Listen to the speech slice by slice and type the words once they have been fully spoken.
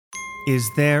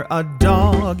Is there a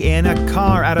dog in a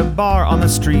car at a bar on the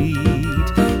street?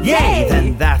 Yay!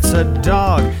 Then that's a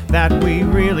dog that we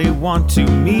really want to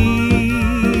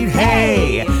meet.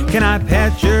 Hey, can I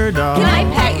pet your dog? Can I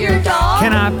pet your dog?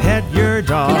 Can I pet your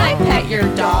dog? Can I pet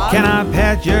your dog? Can I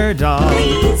pet your dog?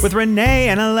 Please. With Renee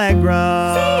and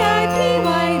Allegra.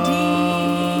 CIPYD.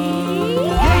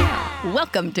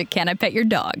 Welcome to Can I Pet Your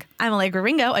Dog? I'm Allegra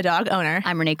Ringo, a dog owner.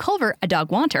 I'm Renee Culver, a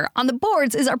dog wanter. On the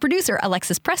boards is our producer,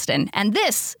 Alexis Preston, and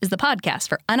this is the podcast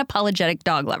for unapologetic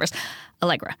dog lovers.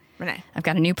 Allegra, Renee. I've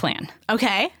got a new plan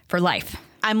Okay. for life.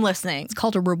 I'm listening. It's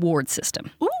called a reward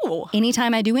system. Ooh.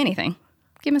 Anytime I do anything,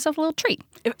 give myself a little treat.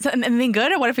 Anything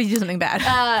good, or what if we do something bad?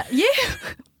 Yeah.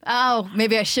 Oh,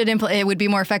 maybe I should it would be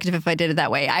more effective if I did it that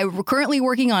way. I'm currently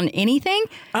working on anything,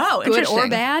 Oh, good interesting. or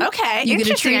bad. Okay, you get a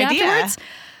interesting treat idea. afterwards.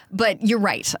 But you're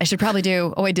right. I should probably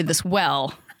do, I did this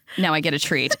well. Now I get a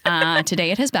treat.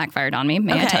 Today it has backfired on me,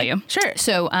 may I tell you. Sure.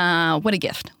 So what a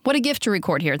gift. What a gift to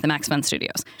record here at the Max Fun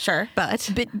Studios. Sure, but...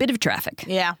 Bit of traffic.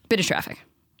 Yeah. Bit of traffic.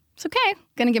 It's okay.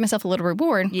 Gonna give myself a little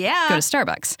reward. Yeah. Go to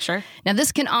Starbucks. Sure. Now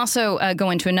this can also go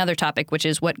into another topic, which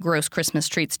is what gross Christmas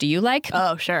treats do you like?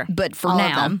 Oh, sure. But for All of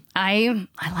now, them. I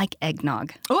like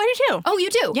eggnog. Oh, I do too. Oh, you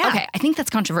do? Yeah. Okay. I think that's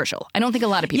controversial. I don't think a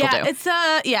lot of people yeah, do. it's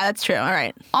yeah, that's true. All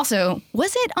right. Also,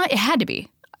 was it? It had to be,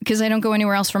 because I don't go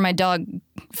anywhere else for my dog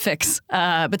fix.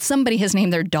 But somebody has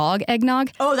named their dog Eggnog.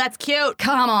 Oh, that's cute.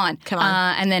 Come on. Come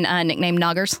on. And then nicknamed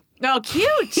Noggers. Oh, cute.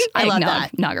 I love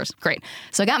Eggnog, that. Noggers. Great.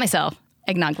 So I got myself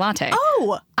eggnog latte.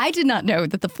 Oh. I did not know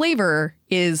that the flavor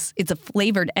it's a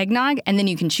flavored eggnog, and then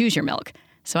you can choose your milk.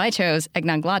 So I chose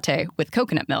eggnog latte with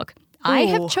coconut milk. I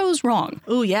have Ooh. chose wrong.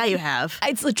 Ooh, yeah, you have.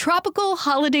 It's a tropical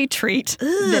holiday treat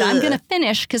that I'm going to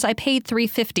finish because I paid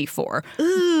 $3.50 for.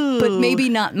 Ooh. But maybe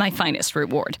not my finest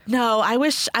reward. No, I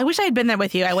wish I had been there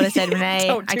with you. I would have said, Renee,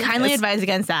 Don't I do kindly this. advise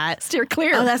against that. Steer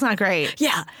clear. Oh, that's not great.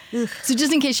 Yeah. So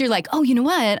just in case you're like, oh, you know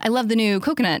what? I love the new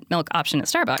coconut milk option at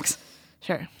Starbucks.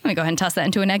 Sure. Let me go ahead and toss that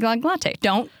into an eggnog latte.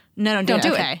 Don't No, Don't do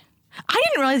it. okay. I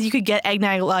didn't realize you could get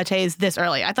eggnog lattes this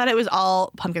early. I thought it was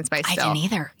all pumpkin spice I still. didn't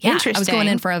either. Yeah, Interesting. I was going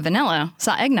in for a vanilla,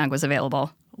 saw eggnog was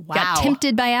available. Wow. Got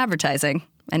tempted by advertising,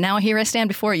 and now here I stand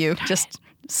before you, just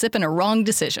sipping a wrong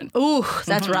decision. Ooh,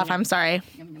 that's rough. I'm sorry.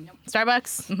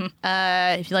 Starbucks,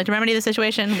 if you'd like to remedy the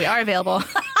situation, we are available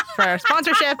for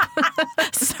sponsorship.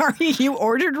 Sorry, you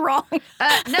ordered wrong.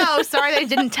 No, sorry they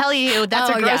didn't tell you. That's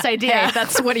a gross idea. Hey,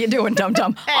 that's what are you doing,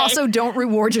 dum-dum? Also, don't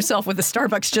reward yourself with a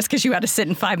Starbucks just because you had to sit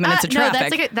in 5 minutes of No,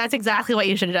 traffic. that's exactly what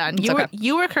you should have done. okay.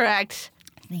 You were correct.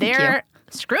 Thank They're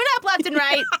screwed up left and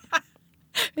right.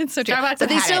 It's so true. Starbucks But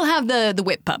they have had still have the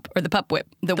whip pup or the pup whip.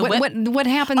 The whip? what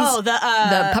happens? Oh, the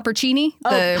puppuccini? oh,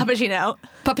 The puppuccino.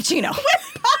 puppuccino.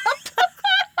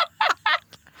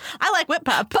 I like whip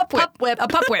pup. Pup whip. Pup whip. A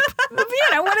pup whip. What did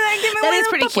I give That away is the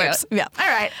pretty pup cute. whips? Yeah. All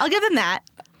right, I'll give them that.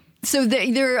 So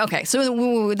they're okay.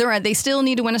 So they still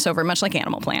need to win us over, much like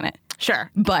Animal Planet, Sure.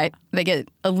 but they get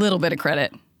a little bit of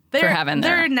credit for having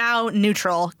They're now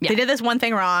neutral. Yeah. They did this one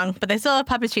thing wrong, but they still have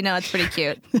puppuccino. It's pretty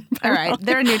cute. All right,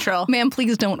 they're neutral. Ma'am,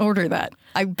 please don't order that.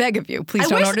 I beg of you, please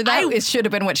don't wish order that. It should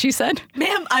have been what she said.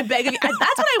 Ma'am, I beg of you. That's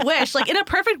what I wish. Like, in a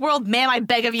perfect world, ma'am, I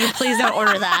beg of you, please don't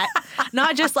order that.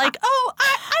 Not just like, oh,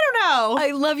 I don't know.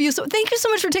 I love you so. Thank you so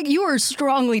much for taking. You are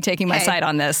strongly taking my Hey, side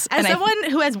on this. As And someone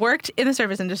who has worked in the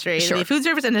service industry, Sure. the food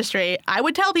service industry, I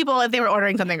would tell people if they were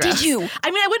ordering something gross. you?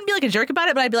 I mean, I wouldn't be like a jerk about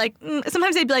it, but I'd be like,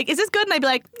 sometimes they'd be like, is this good? And I'd be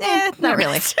like, not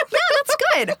really. Yeah, that's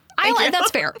good. Thank you. That's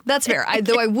fair. That's fair.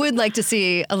 Though I would like to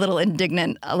see a little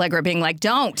indignant Allegra being like,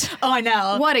 "Don't." Oh, I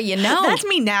know. What do you know? That's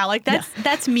me now. Like,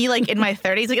 that's me, like, in my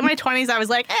 30s. Like, in my 20s, I was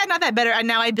like, not that better. And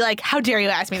now I'd be like, how dare you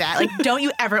ask me that? Like, don't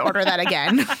you ever order that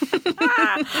again.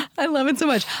 I love it so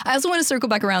much. I also want to circle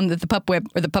back around that the pup whip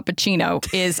or the puppuccino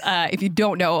is, if you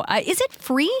don't know, is it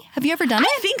free? Have you ever done I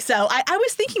it? think so. I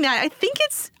was thinking that. I think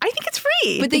it's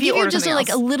free. But they if give you order just something like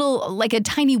a else. little, like a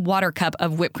tiny water cup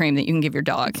of whipped cream that you can give your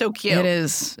dog. So cute. It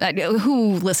is.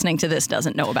 Who listening to this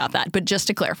doesn't know about that? But just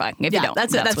to clarify, if you don't,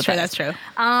 that's what true. that That's is. true.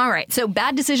 All right. So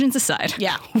bad decisions aside,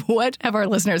 Yeah. What have our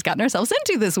listeners gotten ourselves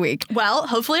into this week? Well,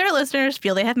 hopefully our listeners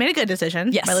feel they have made a good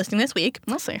decision Yes. by listening this week.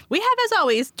 We'll see. We have, as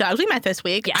always, Dogs We Met this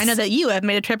week. Yes. I know that you have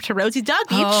made a trip to Rosie's Dog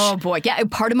Beach. Oh boy, yeah,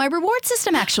 part of my reward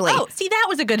system actually. Oh, see, that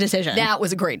was a good decision. That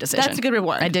was a great decision. That's a good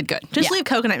reward. I did good. Just Yeah. leave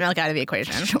coconut milk out of the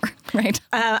equation. Sure, right.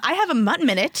 I have a Mutt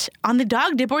Minute on the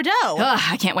Dog de Bordeaux. Ugh,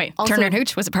 I can't wait. Also- Turner and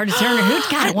Hooch? Was it part of Turner and Hooch?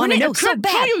 God, I want to know so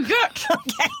bad.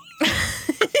 Okay.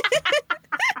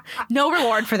 No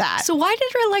reward for that. So why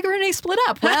did Allegra and Renee split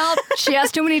up? Well, she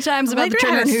asked too many times about the Allegra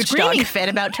Turner had and a Hooch screaming dog. fit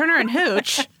about Turner and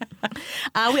Hooch.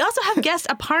 We also have guest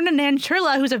Aparna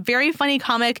Nancherla, who's a very funny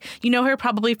comic. You know her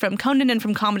probably from Conan and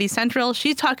from Comedy Central.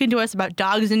 She's talking to us about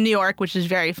dogs in New York, which is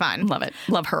very fun. Love it.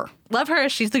 Love her. Love her.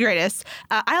 She's the greatest.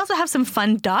 I also have some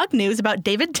fun dog news about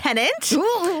David Tennant.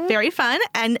 Ooh. Very fun.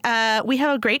 And we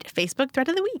have a great Facebook thread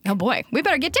of the week. Oh, boy. We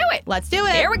better get to it. Let's do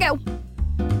it. Here we go.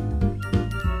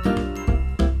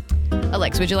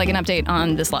 Alex, would you like an update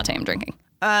on this latte I'm drinking?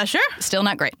 Sure. Still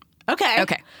not great. Okay.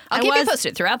 Okay. I'll keep you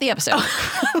posted throughout the episode.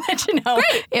 I'll let you know.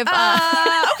 Great. If,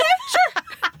 Okay, sure.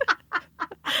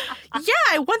 Yeah,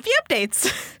 I want the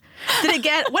updates.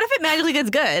 What if it magically gets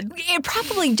good? it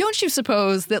probably, don't you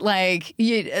suppose that,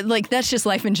 that's just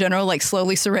life in general,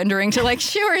 slowly surrendering to,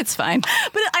 sure, it's fine.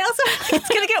 But I also think it's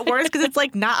going to get worse because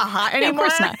it's, not hot anymore.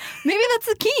 Of course not. Maybe that's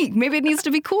the key. Maybe it needs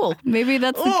to be cool. Maybe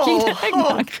that's the key to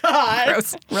eggnog. Oh, God.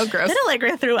 Gross. Real gross. Then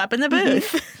Allegra threw up in the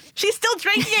booth. She's still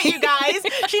drinking it, you guys.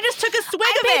 She just took a swig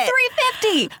I of it.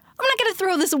 paid $3.50. I'm not going to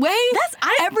throw this away.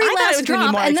 I Every thought it last was gonna be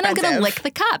drop, more and then I'm going to expensive. lick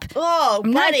the cup. Oh, I'm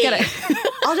not buddy. gonna-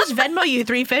 I'll just Venmo you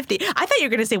 $3.50. I thought you were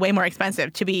going to say way more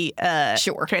expensive to be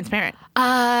Sure. transparent.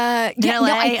 Yeah, In LA,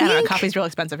 no, I I don't know, think coffee's real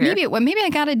expensive here. maybe I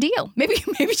got a deal. Maybe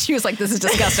she was like, "This is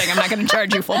disgusting. I'm not going to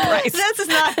charge you full price." This is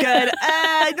not good.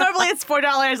 Normally it's $4.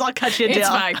 I'll cut you a deal. It's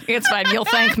fine. It's fine. You'll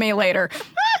thank me later.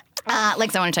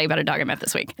 Lex, I want to tell you about a dog I met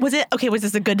this week. Was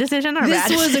this a good decision or a This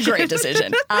bad was a decision? great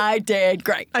decition. I did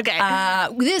great. Okay.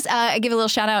 I give a little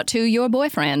shout out to your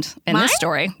boyfriend in Mine? this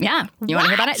story. Yeah. You want to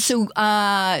hear about What? it?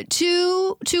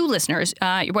 So, two listeners.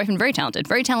 Your boyfriend, very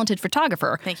talented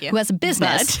photographer. Thank you. Who has a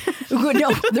business.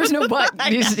 No, there's no but.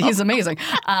 He's amazing.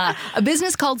 A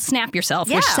business called Snap Yourself,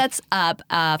 which Yeah. sets up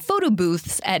photo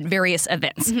booths at various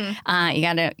events. Mm-hmm. You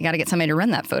gotta get somebody to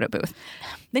run that photo booth.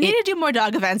 They need to do more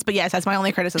dog events, but yes, that's my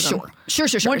only criticism. Sure.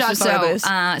 More dog so, photos.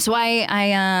 so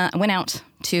I went out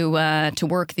to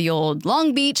work the old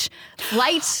Long Beach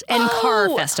Light and Car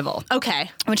Festival.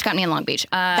 Okay. Which got me in Long Beach.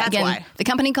 That's why. The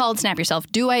company called Snap Yourself.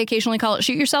 Do I occasionally call it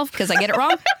Shoot Yourself because I get it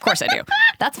wrong? Of course I do.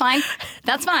 That's fine.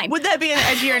 Would that be an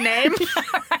edgier name?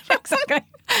 Exactly.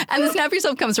 And the Snap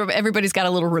Yourself comes from everybody's got a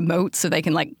little remote so they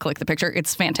can click the picture.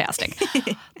 It's fantastic.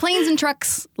 Planes and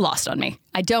trucks lost on me.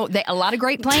 A lot of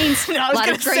great planes. No, I a was lot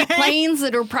of gonna great say. planes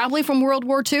that are probably from World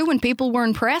War II and people were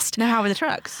impressed. Now, how are the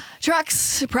trucks?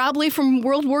 Trucks probably from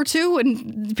World War II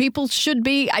and people should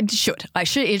be. I should.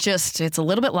 It's a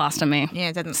little bit lost on me. Yeah,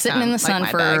 it doesn't Sitting in the sound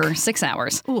sun like my for bag. 6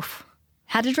 hours. Oof.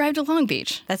 Had to drive to Long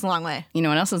Beach. That's a long way. You know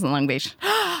what else is in Long Beach?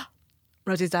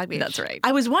 Rosie's Dog Beach. That's right.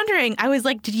 I was wondering,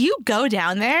 did you go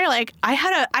down there? I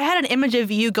had an image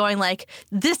of you going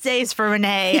this day's for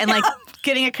Renee and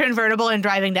getting a convertible and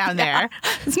driving down there.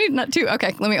 It's neat not too.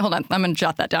 Okay, hold on. I'm going to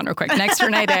jot that down real quick. Next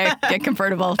Renee Day, get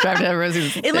convertible, drive to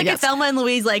Rosie's. In a Yes. Thelma and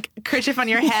Louise kerchief on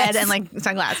your head and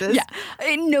sunglasses. Yeah.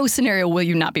 In no scenario will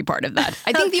you not be part of that.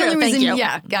 I think the True, only thank reason,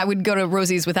 you. I would go to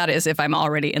Rosie's without it is if I'm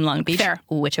already in Long Beach. Fair.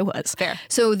 Which I was. Fair.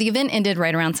 So the event ended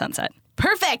right around sunset.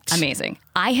 Perfect. Amazing.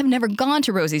 I have never gone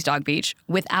to Rosie's Dog Beach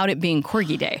without it being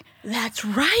Corgi Day. That's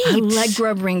right.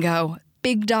 Allegra Ringo.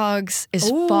 Big dogs as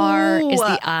far as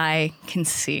the eye can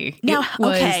see. Now, It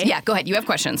was, okay. Yeah, go ahead. You have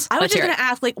questions. I was Let's just hear going to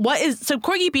ask, so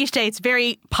Corgi Beach Day, it's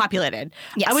very populated.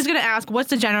 Yes. I was going to ask, what's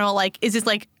the general, is this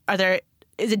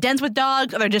is it dense with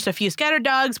dogs? Are there just a few scattered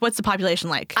dogs? What's the population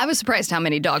like? I was surprised how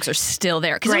many dogs are still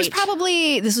there. Because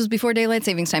this was before daylight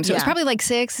savings time, so it was Yeah.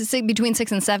 probably between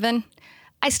 6 and 7.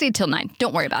 I stayed till 9.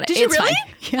 Don't worry about it. Did you It's really?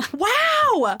 fine. Yeah.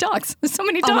 Wow. Dogs. There's so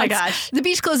many dogs. Oh my gosh. The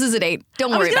beach closes at 8.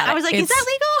 Don't worry about it. I was like, is that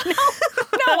legal?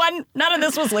 No, none of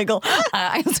this was legal.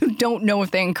 I also don't know if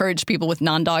they encourage people with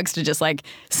non-dogs to just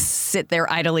sit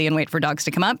there idly and wait for dogs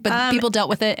to come up. But people dealt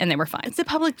with it and they were fine. It's a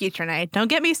public beach, Renee. Don't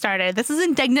get me started. This is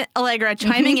indignant Allegra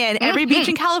chiming in. Every beach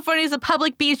in California is a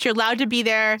public beach. You're allowed to be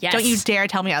there. Yes. Don't you dare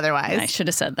tell me otherwise. I should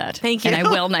have said that. Thank you. And I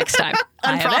will next time.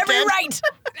 I have every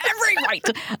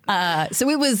Unprompted. right.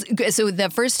 So the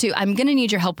first two, I'm going to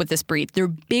need your help with this breed. They're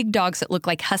big dogs that look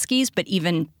like huskies, but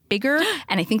even bigger.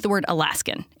 And I think the word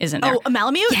Alaskan is in there. Oh, a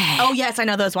Malamute? Yeah. Oh, yes, I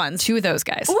know those ones. Two of those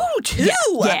guys. Ooh, two?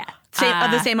 Yeah.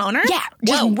 Of the same owner? Yeah.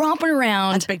 Just Whoa. romping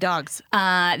around. That's big dogs. They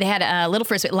had a lot of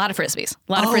frisbees.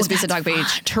 A lot of frisbees at Dog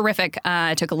Beach. Terrific.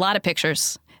 I took a lot of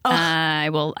pictures. I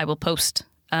will post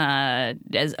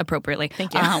as appropriately.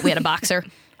 Thank you. We had a boxer.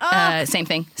 Same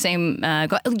thing.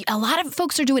 A lot of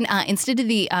folks are doing instead of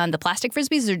the plastic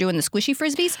frisbees, they're doing the squishy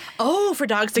frisbees. Oh, for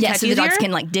dogs to catch so easier? the dogs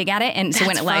can dig at it, and so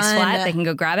when it lies fun. flat, they can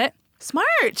go grab it. Smart.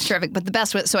 Terrific. But the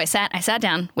best was, so I sat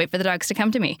down, wait for the dogs to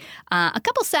come to me. A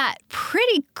couple sat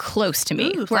pretty close to me,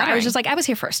 Ooh, where I flattering. was just like, I was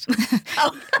here first.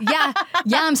 yeah,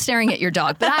 I'm staring at your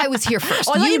dog, but I was here first.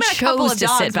 Oh, I thought you you meant a couple chose of to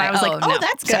dogs, sit by. and I was like, oh, no,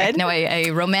 that's sorry. good. No,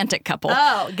 a romantic couple.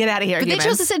 Oh, get out of here, But they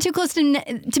chose to sit too close to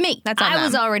me. That's on I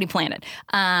was them. already planted.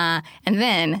 And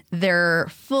then their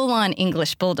full-on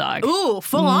English bulldog, Ooh,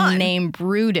 full on. named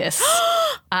Brutus,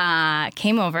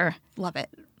 came over, Love it.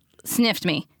 sniffed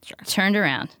me, turned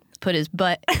around, put his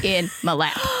butt in my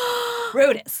lap.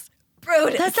 Brutus.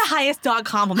 That's the highest dog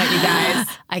compliment, you guys.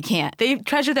 I can't. They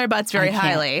treasure their butts very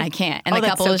highly. I can't. And Oh, the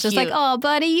that's couple so was just like, cute. oh,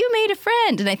 buddy, you made a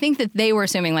friend. And I think that they were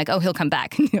assuming, like, oh, he'll come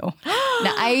back. No.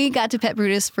 Now, I got to pet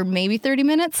Brutus for maybe 30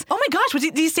 minutes. Oh my gosh,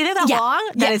 did you stay there that Yeah. long?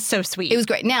 Yeah. That is so sweet. It was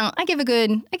great. Now, I give a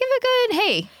good,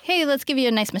 hey, let's give you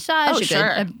a nice massage, Oh, sure.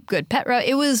 a good pet rub.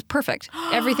 It was perfect.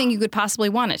 Everything you could possibly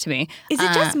want it to be. Is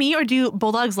it just me, or do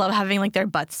bulldogs love having like their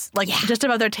butts, like just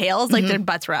above their tails, like their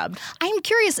butts rubbed? I'm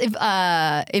curious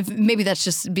if maybe that's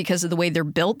just because of the way they're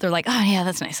built. They're like, oh yeah,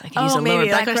 that's nice. I can use a lower maybe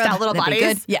back like their rub. stout little That'd be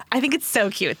bodies. good. Yeah. I think it's so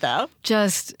cute though.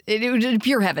 Just it was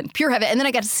pure heaven. And then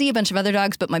I got to see a bunch of other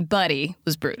dogs, but my buddy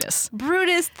was Brutus.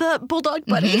 Brutus, the bulldog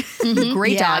buddy.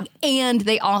 Great Yeah. dog. And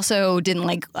they also didn't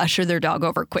like usher their dog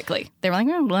over quickly. They were like,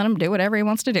 let him do whatever he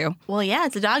wants to do. Well, yeah,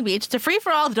 it's a dog beach. It's a free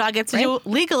for all. The dog gets to do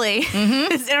legally.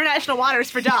 It's international waters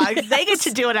for dogs. They get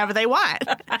to do whatever they want.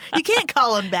 You can't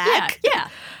call them back. Yeah.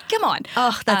 Come on.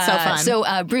 Oh, that's so fun.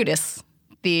 So Brutus,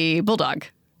 the bulldog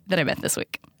that I met this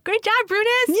week. Great job,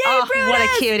 Brutus. Yay, Brutus. What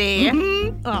a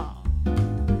cutie. Oh.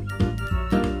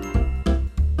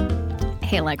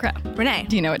 Hey, Allegra, Renee,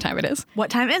 do you know what time it is? what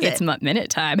time is It's it? minute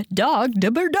time. Dog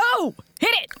de Bordeaux. Hit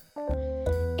it.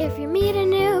 If you meet a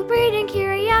new breed and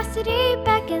curiosity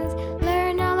beckons,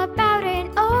 learn all about it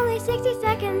in only 60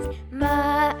 seconds. Minute.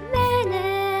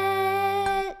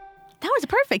 That was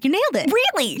perfect. You nailed it.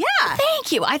 Really? Yeah.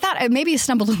 Thank you. I thought I maybe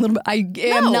stumbled a little bit. I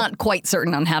am not quite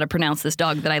certain on how to pronounce this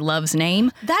dog that I love's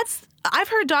name. I've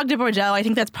heard Dog de Bordeaux. I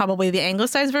think that's probably the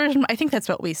anglicized version. I think that's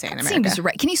what we say in America. Seems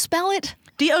right. Can you spell it?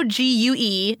 Dogue,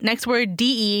 next word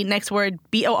DE, next word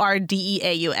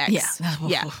BORDEAUX.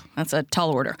 Yeah. That's a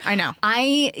tall order. I know.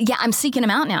 I'm seeking them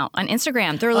out now on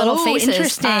Instagram. Their little Oh, faces.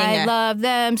 interesting. I love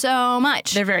them so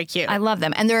much. They're very cute. I love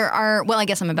them. And there are, well, I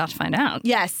guess I'm about to find out.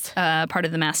 Yes. Part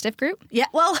of the Mastiff group. Yeah.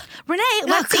 Well, Renee,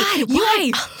 let's see. God,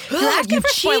 why? You're asking You for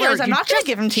spoilers. cheater. I'm not going to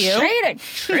give them to you.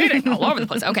 Trading all over the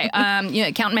place. Okay. Count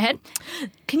in my head.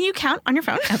 Can you count on your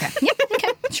phone? Okay. Yeah. Okay.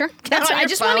 Sure. on I your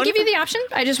just want to phone. give you the option.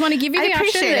 I just want to give you I the option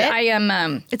appreciate that it. I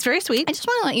am. It's very sweet. I just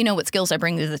want to let you know what skills I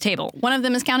bring to the table. One of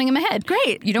them is counting in my head.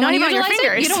 Great. You don't Not want to even on your utilize it.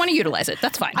 fingers. You don't want to utilize it.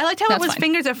 That's fine. I liked how That's it was fine.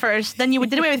 fingers at first. Then you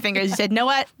did away with fingers. You said, "No,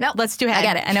 what? No, let's do head." I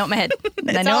got it. I know it in my head.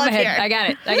 I know all it in my up head. here.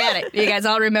 I got it. You guys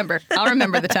all remember. I'll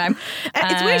remember the time.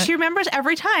 It's weird. She remembers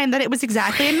every time that it was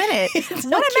exactly a minute. What a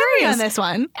memory curious. on this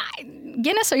one.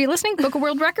 Guinness, are you listening? Book of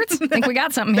World Records? I think we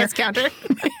got something here. This counter.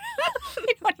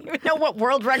 I don't even know what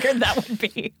world record that would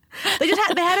be. They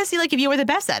had to see like if you were the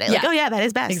best at it. Like, Yeah. oh yeah, that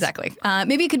is best. Exactly.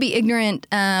 Maybe it could be ignorant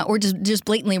or just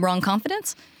blatantly wrong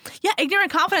confidence. Yeah,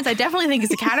 ignorant confidence. I definitely think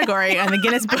is a category on the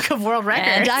Guinness Book of World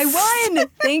Records. And I won.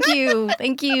 Thank you.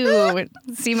 Thank you.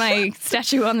 See my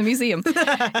statue on the museum.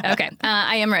 Okay.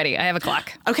 I am ready. I have a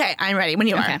clock. Okay, I'm ready when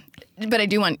you are. Okay. But I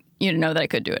do want you to know that I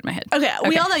could do it in my head. Okay,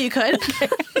 we all know you could.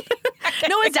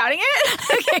 No one's doubting it.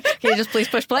 Okay. Can you just please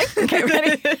push play? Okay,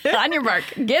 ready? On your mark.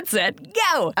 Get set.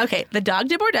 Go. Okay, the Dog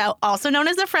de Bordeaux, also known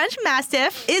as the French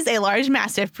Mastiff, is a large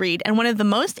Mastiff breed and one of the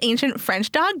most ancient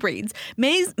French dog breeds.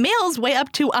 Males weigh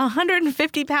up to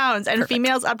 150 pounds and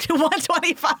females up to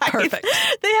 125. Perfect.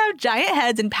 They have giant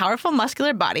heads and powerful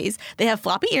muscular bodies. They have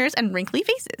floppy ears and wrinkly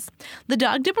faces. The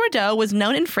Dog de Bordeaux was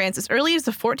known in France as early as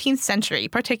the 14th century,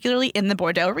 particularly in the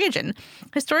Bordeaux region.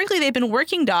 Historically, they've been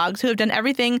working dogs who have done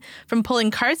everything from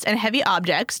pulling carts and heavy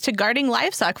objects to guarding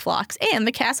livestock flocks and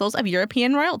the castles of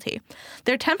European royalty.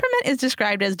 Their temperament is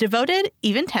described as devoted,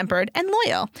 even-tempered, and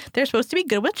loyal. They're supposed to be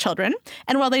good with children,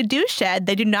 and while they do shed,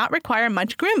 they do not require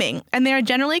much grooming, and they are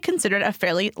generally considered a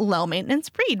fairly low-maintenance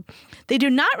breed. They do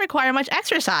not require much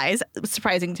exercise,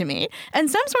 surprising to me, and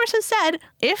some sources said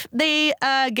if they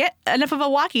get enough of a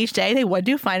walk each day, they would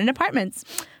do fine in apartments.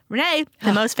 Renee,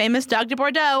 the most famous Dog de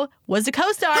Bordeaux, was the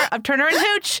co-star of Turner and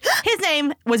Hooch. His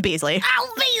name was Beasley.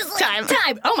 Oh, Beasley.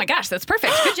 Time. Oh my gosh, that's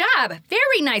perfect. Good job.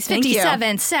 Very nice. Thank you.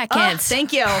 57 seconds. Oh,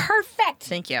 thank you. Perfect.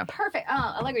 Thank you. Perfect.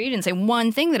 Oh, Allegra, you didn't say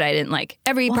one thing that I didn't like.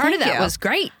 Every part of thank that you. was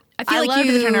great. I feel like love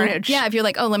you, the turn around hooch. Yeah, if you're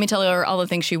like, oh, let me tell her all the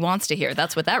things she wants to hear.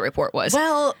 That's what that report was.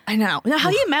 Well, I know. Now,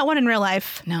 have you met one in real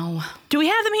life? No. Do we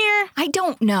have them here? I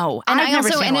don't know. And I've never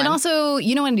seen and one. it also,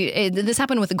 you know, this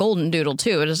happened with the golden doodle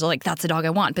too. It was like, that's the dog I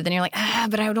want. But then you're like,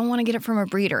 but I don't want to get it from a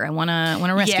breeder. I want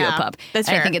to rescue a pup. That's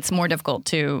I fair. think it's more difficult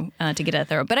to get it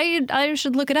there. But I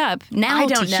should look it up now I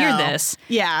don't to hear know. this.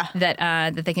 Yeah.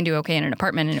 That they can do okay in an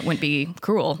apartment and it wouldn't be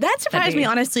cruel. That surprised me,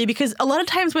 honestly, because a lot of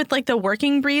times with like the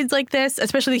working breeds like this,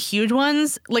 especially the huge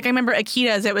ones, like I remember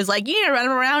Akitas, it was like, you need to run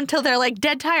them around till they're like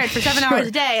dead tired for 7 hours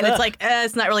a day. And it's like,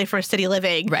 it's not really for city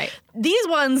living. Right. These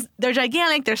ones, they're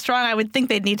gigantic, they're strong. I would think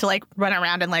they'd need to like run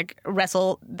around and like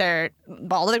wrestle their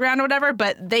ball to the ground or whatever,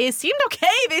 but they seemed okay.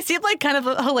 They seemed like kind of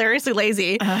hilariously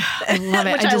lazy. I love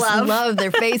it. Which I just love. love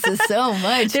their faces so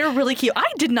much. They were really cute. I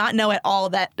did not know at all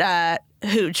that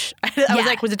Hooch. I was Yeah.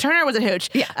 like, was it Turner or was it Hooch?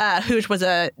 Yeah. Hooch was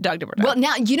a dog de Bordeaux. Well,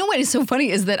 now, you know what is so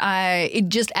funny is that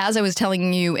just as I was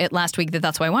telling you it last week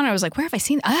that's what I wanted, I was like, where have I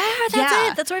seen it? That's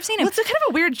it. That's where I've seen him. Well, it's a kind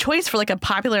of a weird choice for like a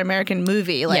popular American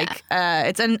movie. Like,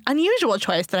 it's an unusual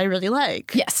choice that I really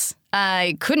like. Yes.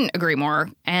 I couldn't agree more.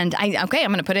 And I'm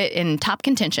going to put it in top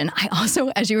contention. I also,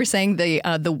 as you were saying,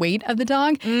 the weight of the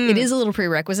dog, it is a little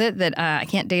prerequisite that I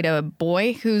can't date a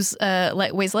boy who's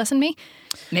weighs less than me.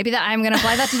 Maybe that I'm going to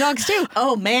apply that to dogs too.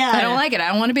 Oh, man. I don't like it. I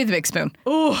don't want to be the big spoon.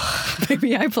 Ooh,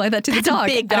 Maybe I apply that to that's the dog.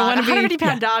 a big I don't dog. want to be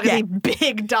 150-pound dog is a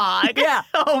big dog. Yeah.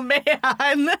 Oh,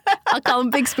 man. I'll call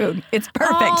him Big Spoon. It's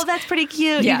perfect. Oh, that's pretty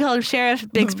cute. Yeah. You call him Sheriff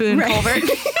Big Spoon Right. Colbert.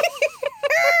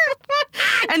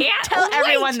 And can't tell wait.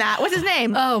 everyone that. What's his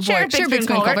name? Oh, boy. Sheriff Sure, Big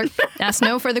Spoon Colbert. Ask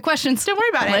no further questions. Don't worry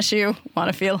about it. Unless you want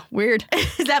to feel weird.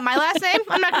 Is that my last name?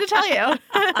 I'm not going to tell you.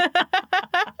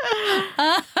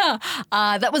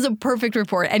 That was a perfect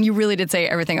report. And you really did say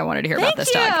everything I wanted to hear about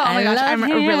this dog. Oh my I gosh, love I'm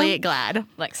him. really glad.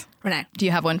 Lex, Renee. do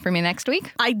you have one for me next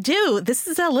week? I do. This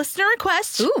is a listener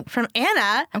request Ooh. from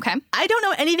Anna. Okay. I don't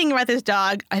know anything about this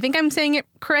dog. I think I'm saying it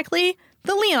correctly.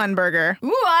 The Leon Burger.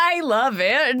 Ooh, I love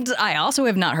it. I also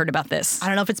have not heard about this. I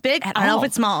don't know if it's big. I don't know all. if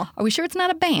it's small. Are we sure it's not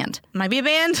a band? Might be a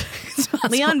band.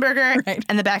 Leon Burger Right.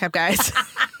 and the backup guys.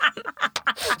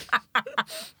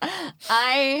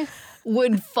 I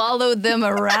would follow them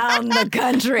around the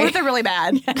country. What if they're really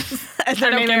bad? As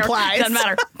their name implies. Doesn't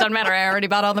matter. Doesn't matter. I already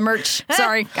bought all the merch.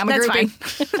 Sorry, I'm a That's groupie.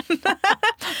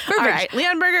 fine. All right,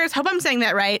 Leon Burgers. Hope I'm saying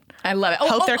that right. I love it.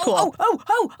 Hope they're cool.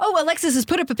 Alexis has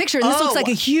put up a picture, and this Oh. looks like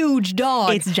a huge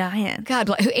dog. It's giant. God,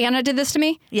 who Anna did this to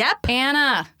me? Yep.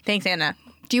 Anna, Thanks, Anna.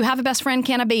 do you have a best friend?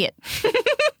 Can I be it?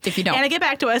 If you don't. Anna, get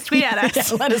back to us. Tweet at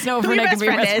us. Let us know if who your Renee best can be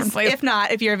your friend best is. friend, please. If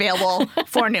not, if you're available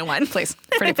for a new one. Please.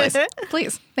 Pretty please.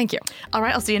 Please. Thank you. All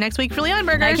right, I'll see you next week for Leon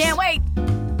Burgers. I can't wait.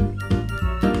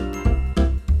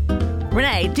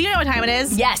 Renee, do you know what time it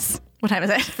is? Yes. What time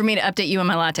is it? For me to update you on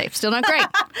my latte. Still not great.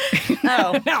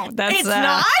 Oh. No, that's It's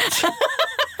not?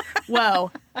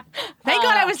 Whoa. Thank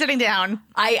God I was sitting down.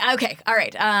 Okay. All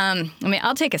right.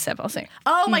 I'll take a sip. I'll say.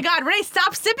 Oh my God, Renee,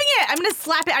 stop sipping it. I'm going to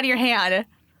slap it out of your hand.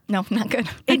 No, not good.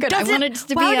 Not It good. I doesn't. wanted it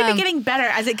to why be. would it be getting better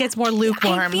as it gets more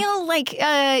lukewarm? I feel like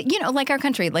like our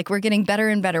country, like we're getting better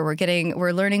and better.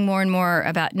 We're learning more and more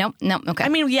about. Nope. Okay. I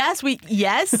mean, yes.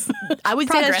 I would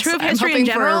say progress. that's true of I'm history in hoping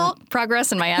general. for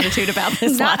progress in my attitude about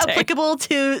this Not latte. applicable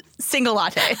to single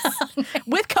lattes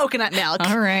with coconut milk.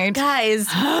 All right. Guys.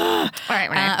 All right,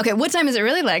 Renee. Okay. What time is it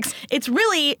really, Lex? It's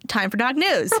really time for dog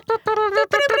news.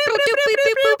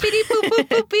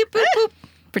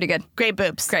 Pretty good. Great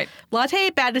boops. Great. Latte,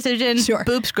 bad decision. Sure.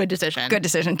 Boops, good decision. Good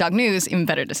decision. Dog news, even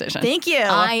better decision. Thank you.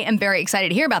 I am very excited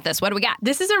to hear about this. What do we got?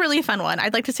 This is a really fun one.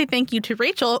 I'd like to say thank you to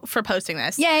Rachel for posting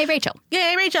this. Yay, Rachel.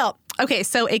 Yay, Rachel. Okay,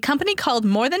 so a company called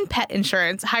More Than Pet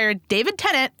Insurance hired David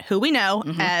Tennant, who we know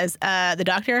as the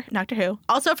Doctor Who,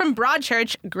 also from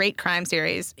Broadchurch, great crime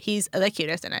series. He's the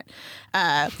cutest in it.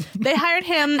 They hired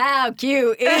him. How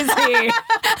cute is he?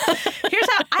 Here's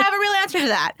how I have a real answer to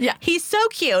that. Yeah. He's so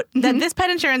cute that this pet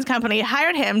insurance company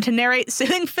hired him to narrate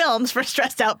soothing films for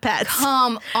stressed out pets.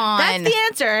 Come on. That's the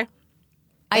answer.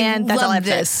 And I that's all love I've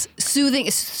said. this.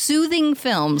 Soothing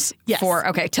films Yes. for,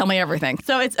 okay, tell me everything.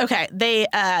 So it's okay. They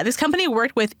this company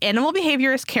worked with animal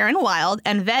behaviorist Karen Wild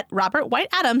and vet Robert White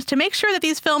Adams to make sure that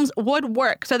these films would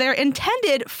work. So they're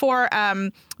intended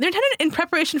in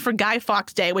preparation for Guy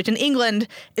Fawkes Day, which in England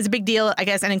is a big deal, I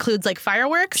guess, and includes like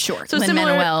fireworks. Sure. So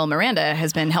Lin-Manuel Miranda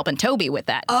has been helping Toby with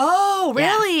that. Oh,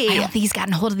 really? Yeah. I don't think he's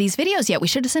gotten a hold of these videos yet. We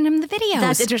should have sent him the videos.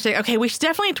 That's interesting. Okay, we should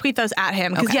definitely tweet those at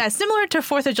him because, Okay. yeah, similar to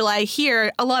 4th of July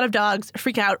here, a lot of dogs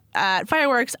freak out at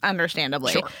fireworks,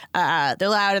 understandably. Sure. They're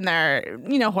loud and they're,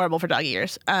 horrible for dog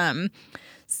ears.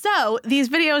 So these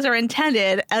videos are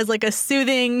intended as like a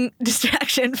soothing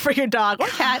distraction for your dog or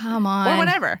cat Come on. or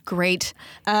whatever. Great.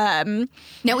 Now,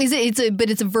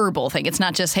 it's a verbal thing. It's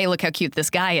not just, hey, look how cute this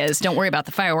guy is. Don't worry about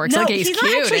the fireworks. No, Okay, he's not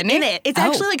cute, actually isn't he? in it. It's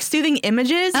actually like soothing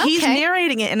images. He's Okay.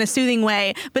 narrating it in a soothing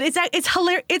way, but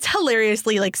it's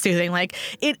hilariously like soothing. Like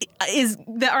it is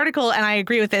the article, and I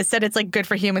agree with this, said it's like good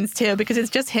for humans too, because it's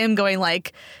just him going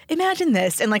like, imagine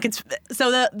this, and like it's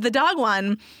so the dog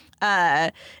one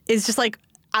is just like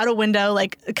out a window,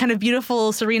 like kind of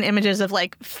beautiful, serene images of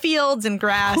like fields and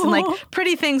grass and like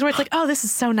pretty things where it's like, oh, this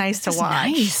is so nice to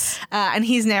watch. nice. And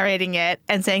he's narrating it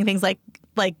and saying things like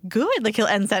good. Like he'll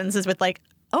end sentences with like,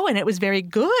 oh, and it was very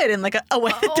good, and like a way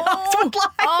that dogs would like.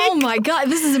 Oh my God,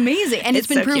 this is amazing. And it's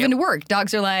been so proven cute. to work.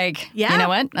 Dogs are like, Yeah. you know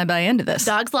what? I buy into this.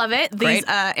 Dogs love it. These Great.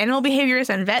 animal behaviorists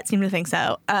and vets seem to think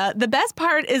so. The best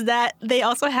part is that they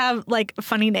also have like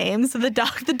funny names. So the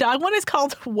dog one is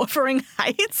called Woofering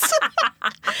Heights,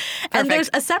 and there's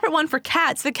a separate one for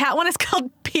cats. The cat one is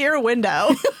called Pier Window,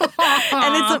 and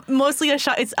it's mostly a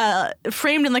shot. It's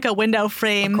framed in like a window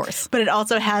frame, Of course. but it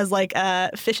also has like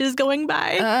fishes going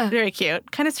by. Very cute,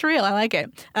 kind of surreal. I like it.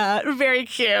 Very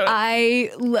cute.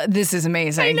 This is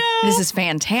amazing. I know. This is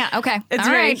fantastic. Okay. It's All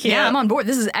very right. cute. Yeah, I'm on board.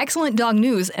 This is excellent dog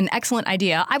news, an excellent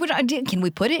idea. Can we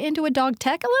put it into a dog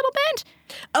tech a little bit?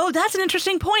 Oh, that's an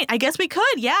interesting point. I guess we could.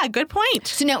 Yeah, good point.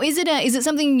 So now, is it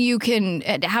something you can?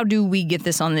 How do we get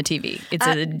this on the TV? It's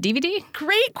a DVD.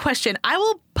 Great question. I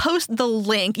will post the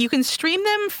link. You can stream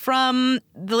them from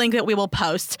the link that we will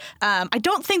post. I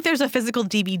don't think there's a physical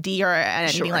DVD or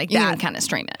anything like You that. can kind of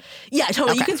stream it. Yeah,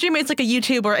 totally. You Okay. can stream it. It's like a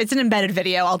YouTube or it's an embedded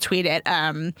video. I'll tweet it.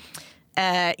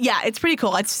 Yeah, it's pretty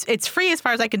cool. It's free as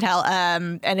far as I can tell.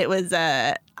 And it was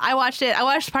I watched it. I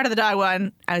watched part of the dog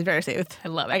one. I was very soothed. I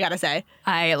love it. I gotta say.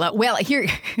 I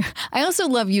also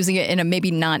love using it in a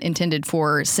maybe not intended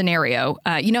for scenario.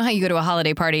 You know how you go to a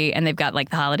holiday party and they've got like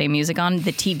the holiday music on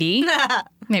the TV?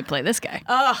 Maybe play this guy.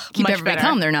 Oh, Keep much everybody better.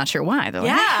 calm. They're not sure why. They're like,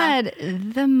 Yeah. I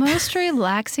had the most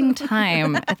relaxing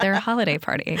time at their holiday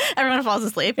party. Everyone falls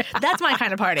asleep. That's my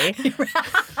kind of party.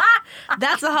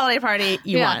 That's the holiday party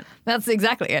you want. That's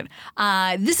exactly it.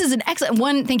 This is an excellent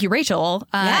one. Thank you, Rachel.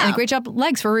 Yeah. And a great job,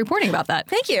 Legs, for reporting about that.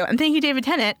 Thank you. And thank you, David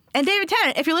Tennant. And David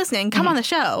Tennant, if you're listening, come on the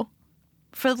show.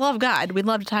 For the love of God, we'd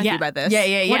love to talk to you about this.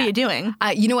 Yeah. What are you doing?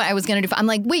 You know what I was going to do? I'm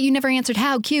like, wait, you never answered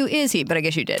how cute is he? But I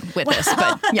guess you did with this.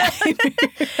 But yeah.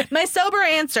 My sober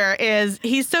answer is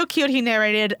he's so cute he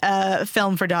narrated a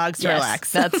film for dogs to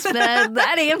relax.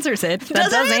 That answers it. That Does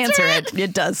it does answer answer it.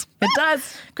 It does. It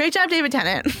does. Great job, David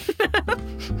Tennant.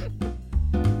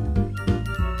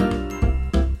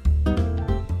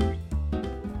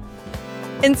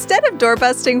 Instead of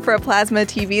doorbusting for a plasma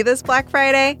TV this Black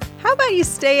Friday, how about you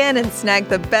stay in and snag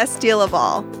the best deal of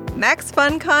all, Max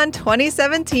FunCon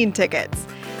 2017 tickets.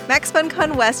 Max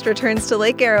FunCon West returns to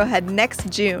Lake Arrowhead next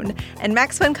June, and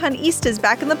Max FunCon East is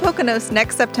back in the Poconos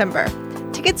next September.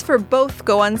 Tickets for both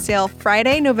go on sale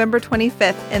Friday, November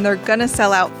 25th, and they're gonna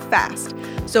sell out fast.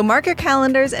 So mark your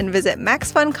calendars and visit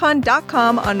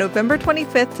maxfuncon.com on November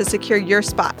 25th to secure your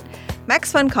spot.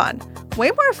 Max FunCon. Way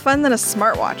more fun than a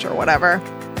smartwatch or whatever.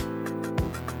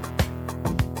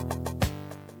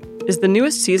 Is the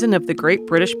newest season of The Great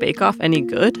British Bake Off any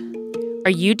good?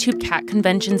 Are YouTube cat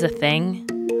conventions a thing?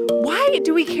 Why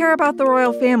do we care about the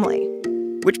royal family?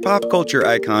 Which pop culture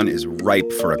icon is ripe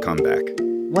for a comeback?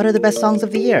 What are the best songs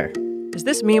of the year? Is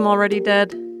this meme already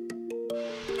dead?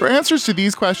 For answers to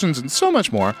these questions and so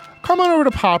much more, come on over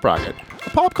to Pop Rocket, a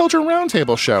pop culture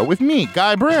roundtable show with me,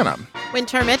 Guy Branum.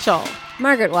 Winter Mitchell.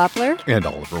 Margaret Wappler. And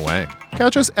Oliver Wang.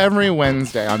 Catch us every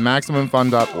Wednesday on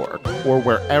MaximumFun.org or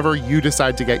wherever you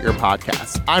decide to get your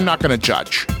podcasts. I'm not going to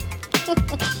judge.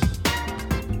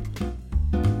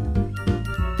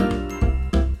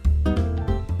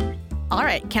 All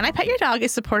right, Can I Pet Your Dog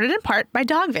is supported in part by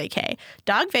Dog Vacay.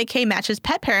 Dog Vacay matches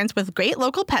pet parents with great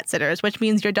local pet sitters, which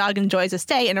means your dog enjoys a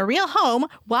stay in a real home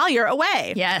while you're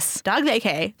away. Yes. Dog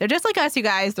Vacay. They're just like us, you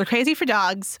guys. They're crazy for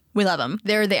dogs. We love them.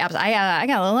 They're the apps. I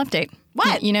got a little update.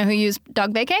 What? You know who used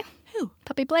Dog Vacay? Who?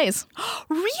 Puppy Blaze.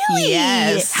 Really?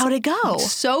 Yes. How'd it go?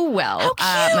 So well.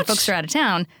 How cute. My folks are out of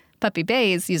town. Puppy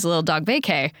Blaze used a little Dog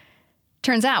Vacay.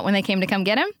 Turns out when they came to come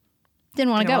get him,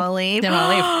 didn't want to go. Didn't wanna leave. Didn't want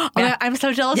to leave. Oh, Yeah. I'm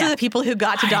so jealous of the people who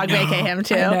got to dog vacay him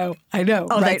too. I know.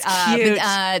 Oh, right. that's cute.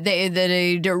 But,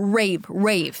 they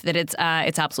rave that it's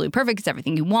absolutely perfect. It's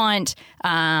everything you want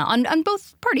on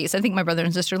both parties. I think my brother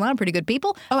and sister-in-law are pretty good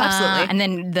people. Oh, absolutely. And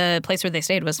then the place where they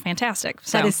stayed was fantastic.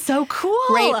 So That is so cool.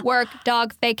 great work,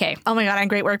 Dog Vacay. Oh my God, and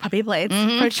great work, Puppy Blades,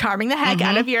 for charming the heck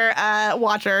out of your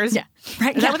watchers. Yeah.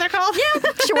 Right. Is that what they're called?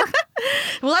 Yeah, sure.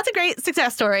 Well, that's a great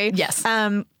success story. Yes.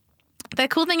 The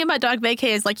cool thing about dog vacay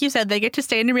is, like you said, they get to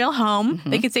stay in a real home.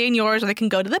 They can stay in yours, or they can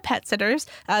go to the pet sitters.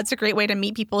 It's a great way to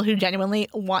meet people who genuinely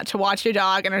want to watch your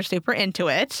dog and are super into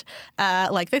it,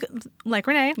 like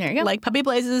Renee, there you go. like Puppy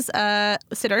Blaze's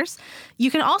sitters.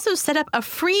 You can also set up a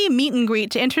free meet and greet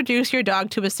to introduce your dog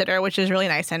to a sitter, which is really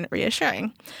nice and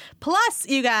reassuring. Plus,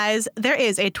 you guys, there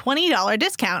is a $20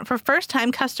 discount for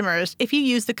first-time customers if you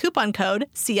use the coupon code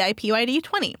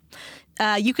CIPYD20.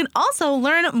 You can also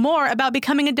learn more about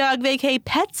becoming a dog vacay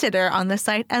pet sitter on the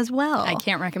site as well. I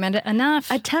can't recommend it enough.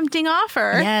 A tempting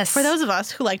offer Yes. for those of us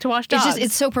who like to watch dogs.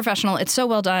 It's so professional. It's so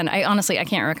well done. I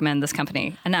can't recommend this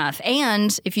company enough.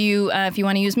 And if you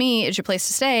want to use me as your place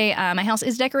to stay, my house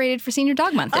is decorated for Senior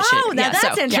Dog Month this year. Oh, now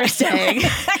that's interesting.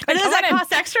 Yeah. But does that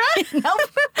cost extra?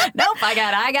 Nope.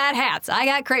 I got hats. I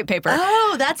got crepe paper.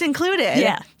 Oh, that's included.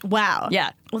 Yeah. Wow. Yeah.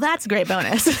 Well, that's a great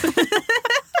bonus.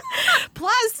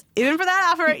 Plus, even for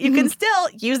that offer, you can still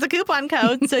use the coupon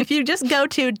code. So if you just go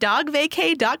to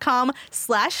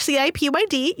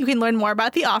dogvacay.com/CIPYD, you can learn more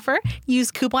about the offer.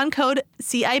 Use coupon code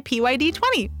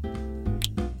CIPYD20.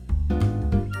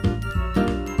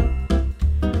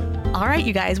 All right,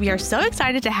 you guys, we are so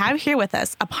excited to have here with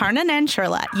us Aparna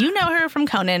Nancherla. You know her from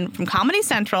Conan, from Comedy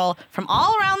Central, from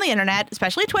all around the internet,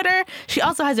 especially Twitter. She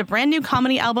also has a brand new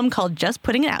comedy album called Just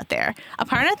Putting It Out There.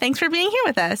 Aparna, thanks for being here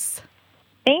with us.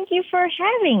 Thank you for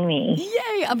having me.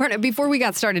 Yay. Aparna, before we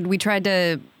got started, we tried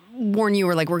to warn you.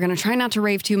 We're like, we're going to try not to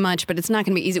rave too much, but it's not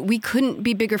going to be easy. We couldn't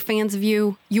be bigger fans of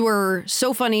you. You are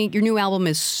so funny. Your new album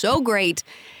is so great.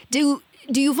 Do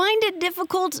you find it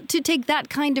difficult to take that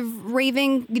kind of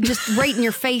raving just right in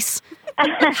your face?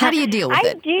 How do you deal with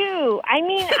it? I do. I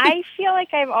mean, I feel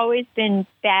like I've always been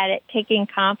bad at taking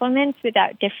compliments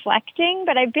without deflecting,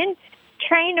 but I've been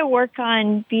trying to work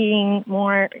on being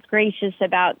more gracious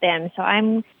about them. So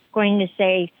I'm going to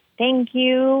say thank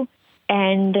you,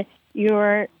 and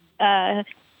your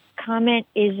comment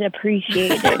is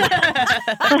appreciated.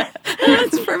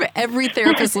 That's perfect. Every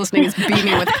therapist listening is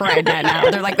beaming with pride right now.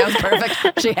 They're like, that was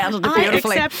perfect. She handled it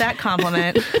beautifully. I accept that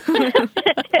compliment.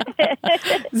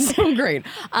 So great.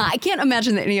 I can't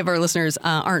imagine that any of our listeners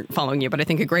aren't following you, but I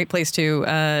think a great place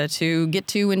to get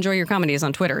to enjoy your comedy is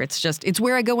on Twitter. It's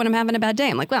where I go when I'm having a bad day.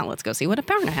 I'm like, well, let's go see what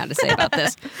Aparna had to say about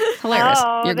this. Hilarious.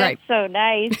 Oh, You're great. That's so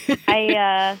nice.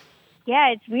 Yeah,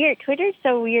 it's weird. Twitter's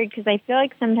so weird because I feel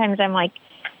like sometimes I'm like,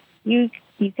 you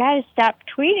got to stop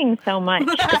tweeting so much.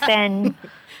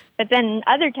 But then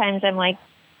other times I'm like,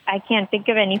 I can't think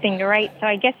of anything to write. So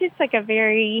I guess it's like a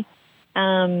very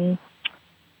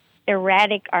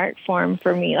erratic art form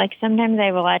for me. Like sometimes I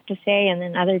have a lot to say, and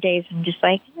then other days I'm just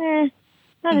like,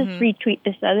 I'll just retweet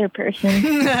this other person.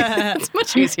 It's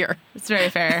much easier. It's very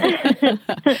fair.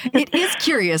 It is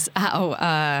curious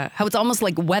how it's almost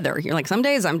like weather. You're like, some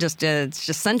days I'm just it's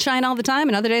just sunshine all the time,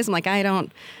 and other days I'm like, I got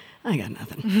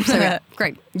nothing. So yeah,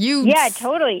 great. Yeah,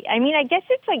 totally. I mean, I guess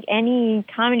it's like any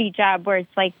comedy job where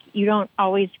it's like you don't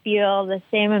always feel the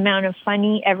same amount of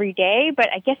funny every day, but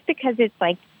I guess because it's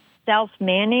like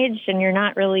self-managed and you're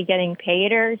not really getting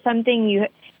paid or something,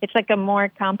 it's like a more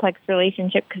complex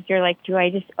relationship because you're like, do I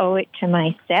just owe it to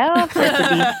myself or to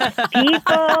these people?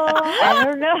 I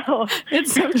don't know.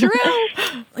 It's so true.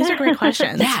 These are great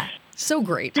questions. Yeah, so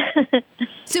great.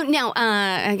 So now,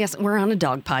 I guess we're on a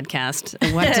dog podcast.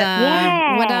 What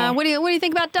do you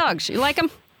think about dogs? You like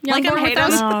them? Like them, hate them?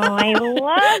 Oh, I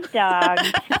love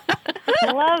dogs.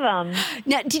 I love them.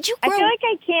 Now, did you? I feel like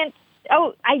I can't.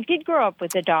 Oh, I did grow up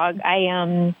with a dog.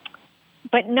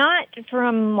 But not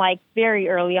from, like, very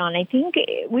early on. I think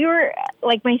we were,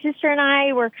 like, my sister and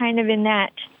I were kind of in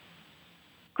that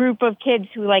group of kids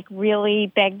who, like, really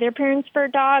begged their parents for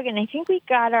a dog. And I think we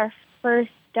got our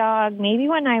first dog maybe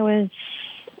when I was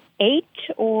 8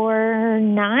 or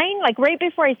 9. Like, right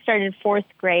before I started 4th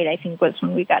grade, I think was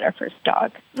when we got our first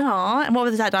dog. Aw, and what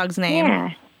was that dog's name? Yeah.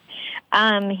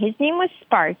 His name was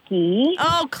Sparky.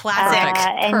 Oh, classic.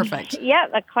 Perfect. Yeah,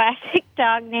 a classic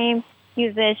dog name. He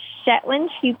was a Shetland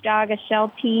sheepdog, a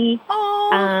Sheltie.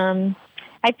 Oh.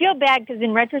 I feel bad because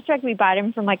in retrospect, we bought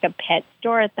him from like a pet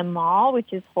store at the mall,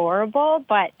 which is horrible.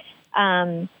 But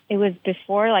it was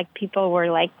before like people were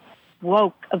like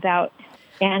woke about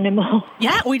animal.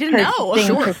 Yeah, we didn't know.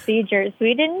 Sure. Procedures.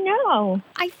 We didn't know.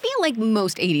 I feel like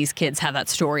most 80s kids have that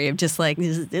story of just like,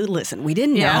 listen, we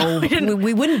didn't know.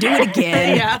 We wouldn't do it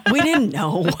again. Yeah. We didn't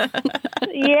know.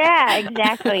 Yeah,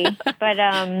 exactly. But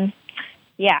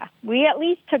yeah, we at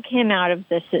least took him out of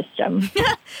the system.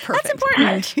 That's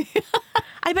important.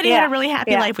 I bet he had a really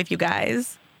happy life with you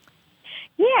guys.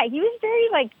 Yeah, he was very,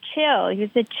 like, chill. He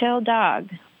was a chill dog.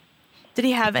 Did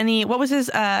he have any, what was his,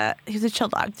 he was a chill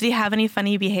dog. Did he have any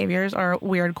funny behaviors or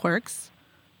weird quirks?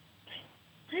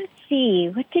 Let's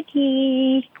see. What did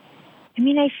he... I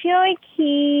mean, I feel like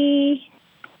he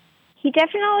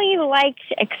definitely liked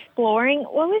exploring.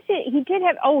 What was it? He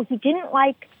didn't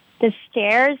like the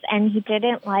stairs, and he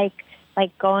didn't like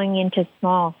going into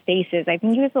small spaces. I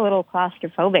think he was a little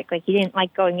claustrophobic. Like, he didn't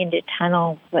like going into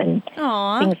tunnels and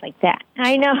things like that.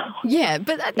 I know. Yeah,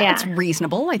 but that's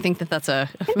reasonable. I think that's a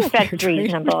I think that's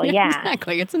reasonable, yeah.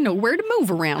 Exactly. It's nowhere to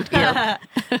move around here.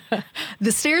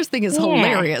 The stairs thing is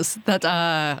hilarious. That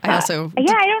I also...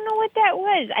 Yeah, I don't know what that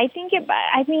was. I think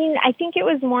it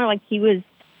was more like he was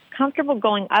comfortable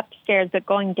going upstairs, but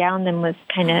going down them was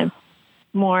kind of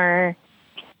more...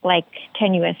 like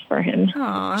tenuous for him.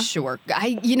 Sure.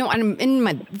 I'm in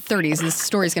my 30s. This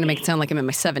story's going to make it sound like I'm in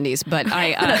my 70s, but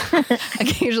I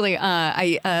occasionally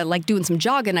I like doing some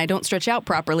jogging. I don't stretch out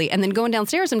properly, and then going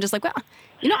downstairs, I'm just like, well,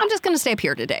 I'm just going to stay up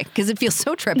here today because it feels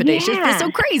so trepidatious. It feels so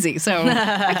crazy. So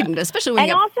I can, especially when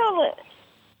and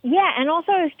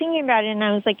also I was thinking about it, and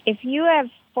I was like, if you have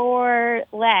 4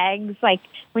 legs, like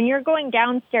when you're going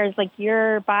downstairs, like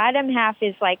your bottom half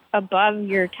is like above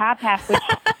your top half, which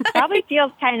probably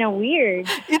feels kind of weird.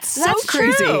 It's so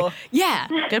crazy. True. Yeah.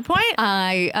 Good point.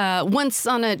 I once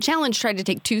on a challenge tried to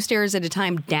take 2 stairs at a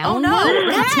time down. Oh,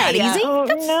 no. That's not Hey. easy. Oh,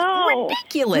 That's no.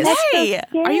 ridiculous. Hey,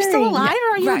 are you still alive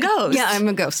or are you a ghost? Yeah, I'm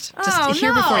a ghost. Just Oh,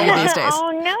 here no. before you these days.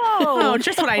 Oh, no. Oh,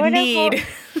 just what I need.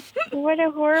 What a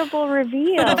horrible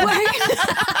reveal.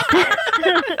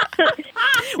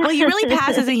 Well, you really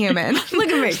pass as a human. Look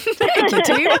at me. Thank you,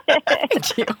 team.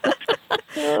 Thank you.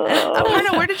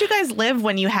 Aparna, where did you guys live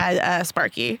when you had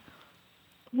Sparky?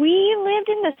 We lived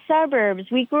in the suburbs.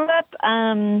 We grew up,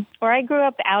 I grew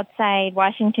up outside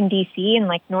Washington, D.C. in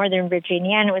like Northern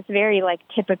Virginia, and it was very like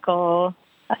typical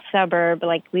suburb.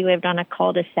 Like we lived on a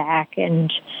cul-de-sac,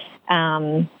 and,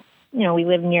 we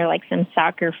lived near like some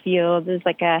soccer fields. It was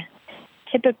like a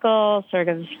typical sort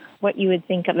of what you would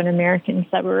think of an American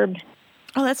suburb.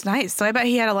 Oh, that's nice. So I bet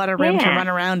he had a lot of room to Yeah. run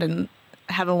around and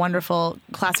have a wonderful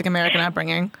classic American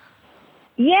upbringing.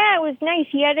 Yeah, it was nice.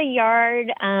 He had a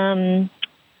yard, and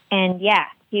yeah,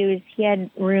 he had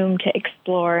room to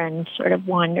explore and sort of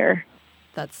wander.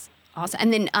 That's awesome.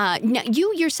 And then now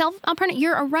you yourself, Aparna,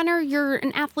 you're a runner. You're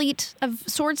an athlete of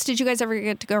sorts. Did you guys ever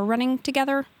get to go running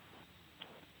together?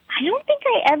 I don't think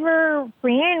I ever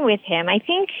ran with him. I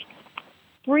think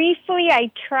briefly I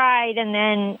tried, and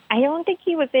then I don't think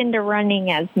he was into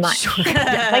running as much.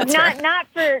 Like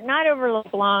not over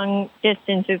like long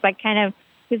distances. Like kind of,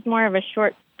 he was more of a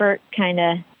short spurt kind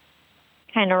of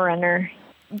runner.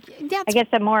 I guess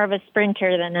I'm more of a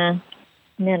sprinter than a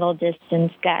middle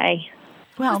distance guy.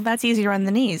 Well, that's easier on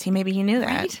the knees. Maybe he knew that.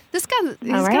 Right? This guy, he's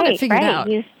got it figured out.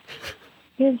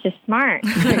 He was just smart.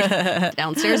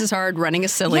 Downstairs is hard. Running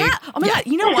is silly. Yeah. Oh my God.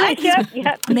 You know what? Yep.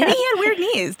 Maybe he had weird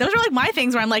knees. Those are like my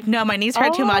things where I'm like, no, my knees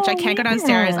hurt too much. I can't go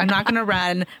downstairs. I'm not going to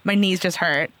run. My knees just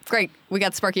hurt. Great. We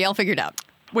got Sparky all figured out.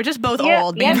 We're just both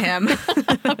old, me and him.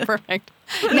 Perfect.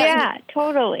 Yeah,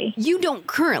 totally. You don't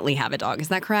currently have a dog. Is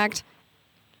that correct?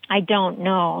 I don't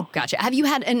know. Gotcha. Have you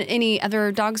had any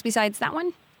other dogs besides that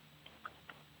one?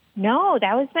 No,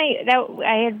 that was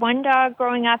I had one dog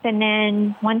growing up, and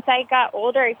then once I got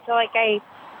older, I feel like I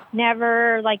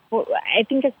never, I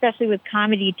think especially with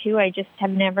comedy too, I just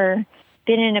have never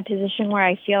been in a position where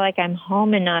I feel like I'm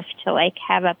home enough to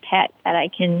have a pet that I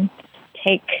can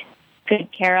take good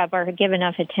care of or give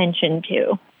enough attention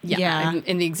to. Yeah. I'm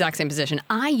in the exact same position.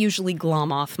 I usually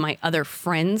glom off my other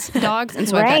friends' dogs, and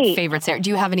so I've got favorites there. Do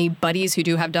you have any buddies who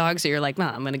do have dogs, or you're like, well,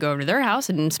 I'm going to go over to their house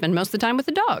and spend most of the time with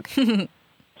the dog?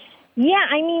 Yeah,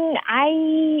 I mean,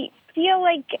 I feel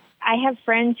like I have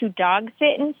friends who dog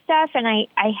sit and stuff, and I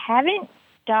haven't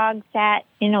dog sat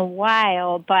in a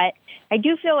while, but I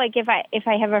do feel like if I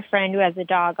have a friend who has a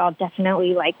dog, I'll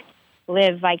definitely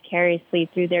live vicariously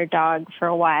through their dog for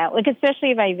a while.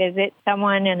 Especially if I visit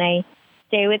someone and I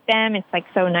stay with them, it's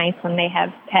so nice when they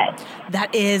have pets.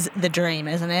 That is the dream,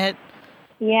 isn't it?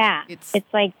 Yeah, it's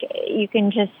like you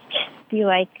can just be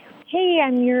like, hey,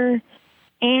 I'm your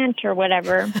aunt or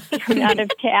whatever from out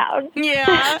of town.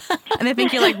 Yeah. And they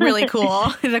think you're really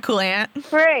cool. You're a cool aunt.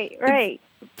 Right.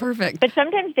 Perfect. But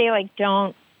sometimes they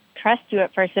don't trust you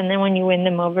at first, and then when you win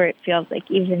them over, it feels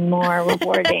even more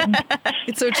rewarding.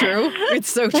 It's so true. It's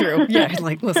so true. Yeah,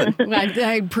 listen,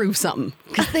 I prove something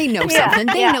because they know something.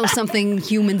 They know something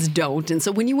humans don't, and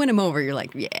so when you win them over, you're like,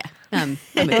 yeah, I'm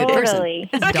a good person.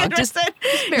 This dog just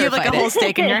you have a whole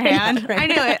steak in your hand. I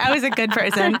knew it. I was a good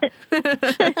person.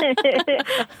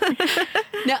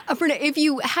 Now, Aparna, if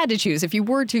you had to choose, if you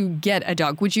were to get a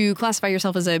dog, would you classify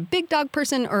yourself as a big dog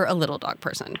person or a little dog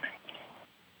person?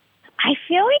 I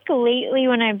feel like lately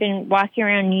when I've been walking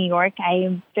around New York,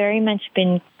 I've very much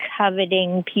been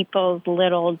coveting people's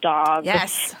little dogs.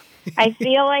 Yes. I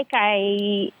feel like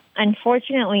I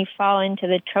unfortunately fall into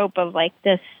the trope of like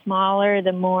the smaller,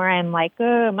 the more I'm like,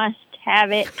 oh, must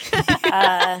have it.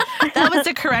 That was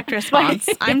the correct response.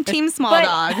 I'm team small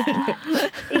dog.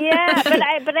 Yeah,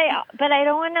 but I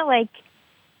don't want to like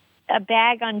a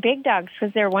bag on big dogs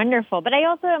because they're wonderful. But I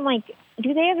also am like,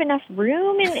 do they have enough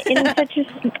room in such a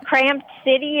cramped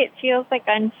city? It feels like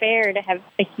unfair to have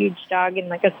a huge dog in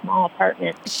like a small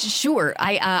apartment. Sure.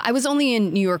 I was only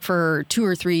in New York for 2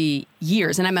 or 3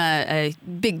 years, and I'm a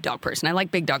big dog person. I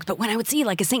like big dogs. But when I would see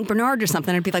like a St. Bernard or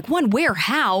something, I'd be like, 1, where,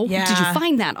 how did you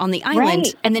find that on the island?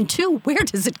 Right. And then 2, where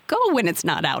does it go when it's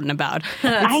not out and about?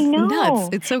 I know. Nuts.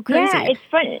 It's so crazy. Yeah,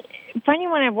 it's funny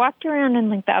when I walked around on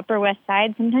like the Upper West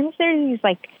Side, sometimes there's these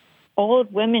like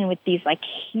old women with these like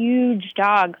huge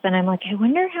dogs, and I'm like, I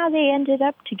wonder how they ended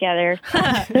up together.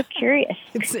 I'm so curious.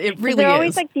 It really they're is.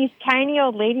 always like these tiny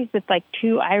old ladies with like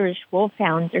 2 Irish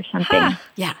wolfhounds or something.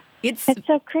 Yeah. It's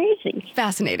so crazy.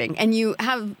 Fascinating. And you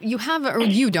have, or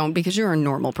you don't because you're a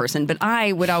normal person, but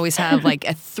I would always have like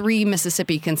a 3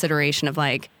 Mississippi consideration of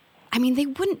like, I mean, they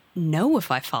wouldn't know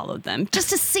if I followed them just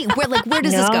to see where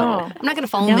does this go? I'm not going to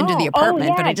follow them into the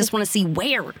apartment, but I just want to see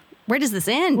where does this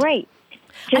end? Right.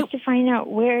 Just to find out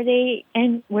where they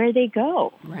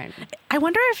go. Right. I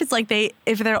wonder if it's like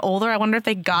if they're older, I wonder if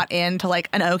they got into like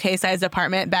an okay sized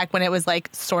apartment back when it was like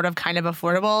sort of kind of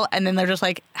affordable, and then they're just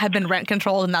like have been rent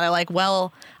controlled, and now they're like,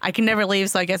 well, I can never leave,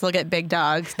 so I guess I'll get big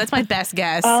dogs. That's my best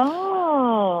guess.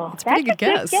 Oh, that's a pretty good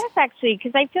guess. Good guess actually,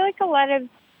 because I feel like a lot of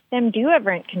them do have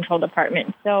rent controlled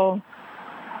apartments, so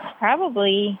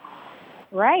probably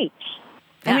right.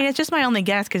 I mean, it's just my only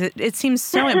guess because it seems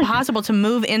so impossible to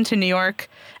move into New York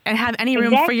and have any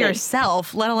room for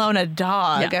yourself, let alone a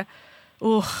dog. Yeah.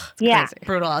 Ooh, it's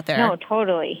brutal out there. No,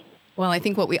 totally. Well, I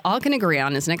think what we all can agree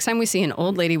on is next time we see an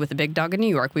old lady with a big dog in New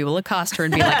York, we will accost her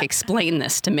and be like, explain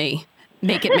this to me.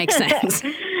 Make it make sense.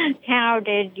 How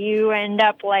did you end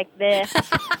up like this?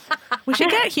 We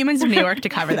should get Humans of New York to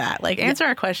cover that. Like, answer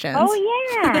our questions.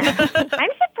 Oh, yeah. I'm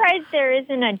surprised there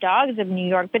isn't a Dogs of New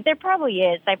York, but there probably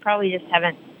is. I probably just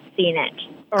haven't seen it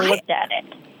or looked at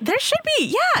it. There should be.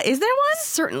 Yeah. Is there one?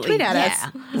 Certainly. Tweet at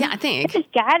us. Yeah, I think. It's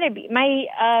got to be.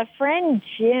 My friend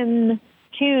Jim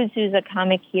Tews, who's a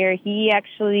comic here, he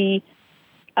actually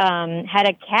had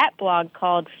a cat blog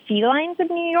called Felines of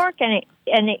New York, and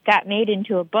it got made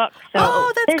into a book.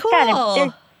 So that's cool.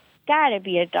 There's got to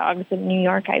be a Dogs of New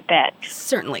York, I bet.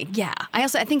 Certainly, yeah. I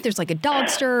think there's like a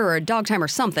Dogster or a Dog Time or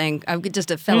something. Just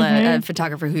a fella, a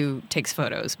photographer who takes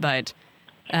photos. But,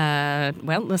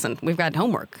 well, listen, we've got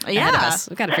homework ahead of us.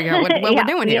 We've got to figure out what we're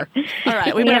doing here. All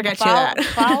right, we better get to that.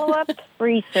 Follow-up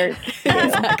research.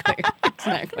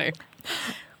 Exactly.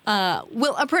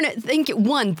 Well,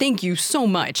 Aparna, thank you so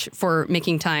much for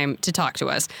making time to talk to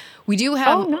us. We do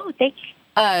have Oh, no, thank you.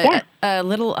 a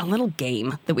little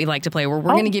game that we like to play where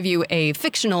we're going to give you a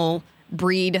fictional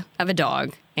breed of a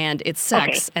dog and its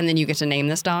sex, and then you get to name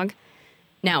this dog.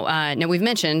 Now we've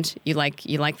mentioned you like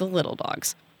the little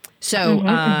dogs.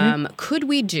 So could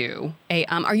we do a?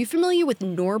 Are you familiar with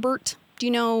Norbert? Do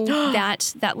you know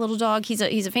that little dog? He's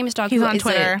a famous dog. He's on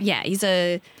Twitter. He's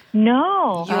a.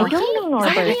 No, I don't know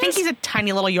Norbert. I think he's a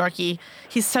tiny little Yorkie.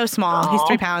 He's so small. He's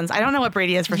 3 pounds. I don't know what breed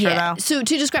he is for sure, though. So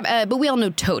to describe, but we all know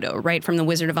Toto, right, from The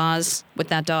Wizard of Oz, what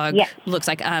that dog looks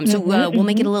like. We'll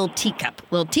make it a little teacup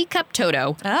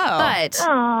Toto. Oh. But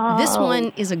this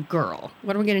one is a girl.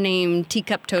 What are we going to name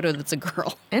Teacup Toto that's a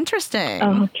girl? Interesting.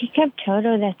 Oh, Teacup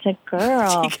Toto, that's a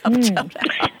girl. Toto.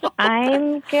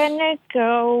 I'm going to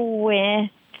go with,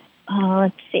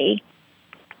 let's see.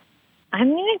 I'm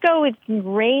going to go with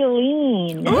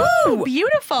Raylene. Ooh,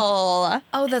 beautiful.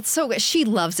 Oh, that's so good. She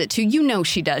loves it, too. You know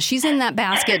she does. She's in that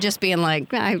basket just being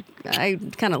like, I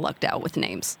kind of lucked out with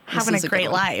names. Having a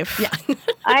great life. Yeah.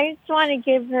 I just want to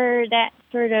give her that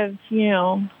sort of,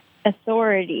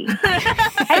 authority.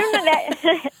 I don't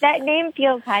know, that name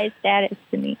feels high status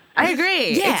to me. I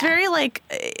agree. Yeah. It's very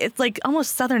it's like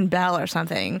almost Southern Belle or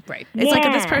something. Right. It's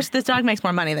like this dog makes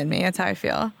more money than me. That's how I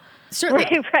feel.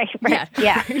 Certainly. Right.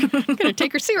 Yeah. I'm going to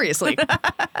take her seriously.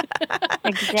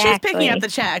 Exactly. She's picking up the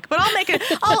check, but I'll make it.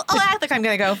 I'll act like I'm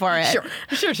going to go for it.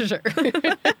 Sure.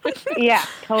 Yeah,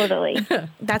 totally.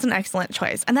 That's an excellent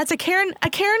choice, and that's a Cairn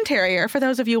Terrier. For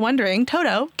those of you wondering,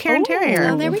 Toto, Cairn Terrier.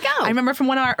 Oh, there we go. I remember from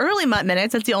one of our early Mutt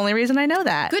Minutes. That's the only reason I know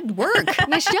that. Good work.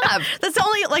 Nice job. That's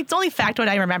the only factoid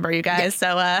I remember, you guys.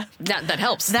 So that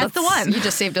helps. That's the one. You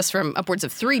just saved us from upwards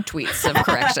of 3 tweets of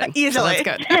correction. Easily. So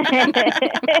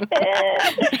that's good.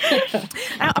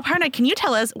 Aparna, can you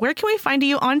tell us where can we find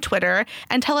you on Twitter,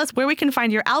 and tell us where we can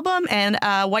find your album and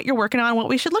what you're working on, what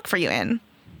we should look for you in?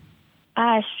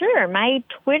 Sure. My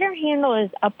Twitter handle is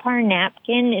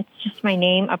Aparnapkin. It's just my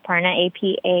name, Aparna,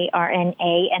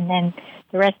 Aparna, and then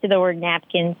the rest of the word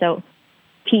napkin, so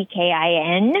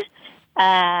PKIN.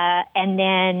 And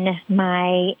then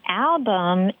my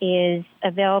album is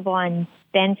available on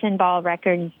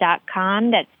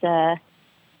BensonBallRecords.com.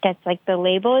 That's like the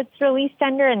label it's released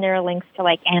under, and there are links to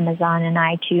like Amazon and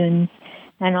iTunes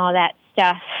and all that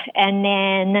stuff. And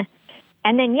then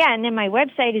my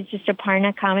website is just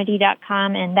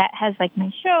aparnacomedy.com, and that has like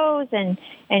my shows and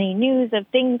any news of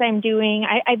things I'm doing.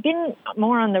 I've been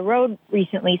more on the road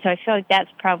recently, so I feel like that's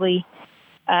probably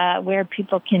where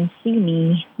people can see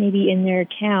me, maybe in their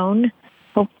town,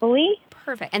 hopefully.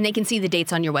 Perfect. And they can see the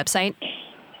dates on your website?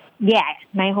 Yeah,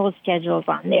 my whole schedule's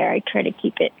on there. I try to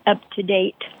keep it up to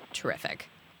date. Terrific.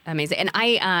 Amazing. And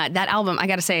that album, I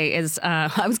got to say, is,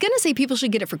 I was going to say people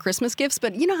should get it for Christmas gifts,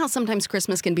 but you know how sometimes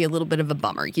Christmas can be a little bit of a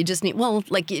bummer. You just need,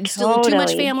 it's still a little too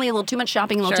much family, a little too much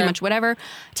shopping, a little too much whatever.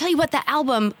 Tell you what, that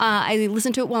album, I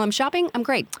listen to it while I'm shopping. I'm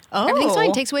great. Oh. Everything's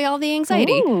fine. Takes away all the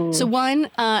anxiety. Ooh. So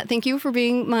one, thank you for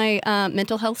being my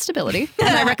mental health stability.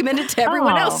 And I recommend it to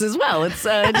everyone else as well. It's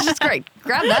just great.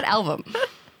 Grab that album.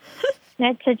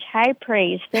 That's such high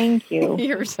praise. Thank you.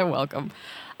 You're so welcome.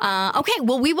 Okay,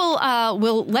 well, we will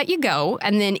we'll let you go.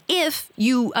 And then if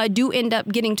you do end up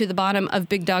getting to the bottom of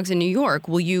Big Dogs in New York,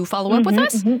 will you follow up with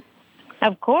us? Mm-hmm.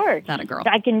 Of course. Not a girl.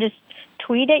 I can just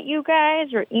tweet at you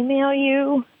guys or email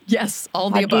you. Yes,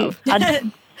 all the above. Do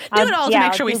it all to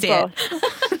make sure we see it.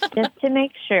 Just to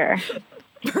make sure.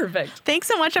 Perfect. Thanks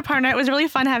so much, Aparna. It was really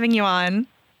fun having you on.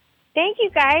 Thank you,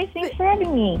 guys. Thanks for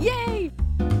having me. Yay!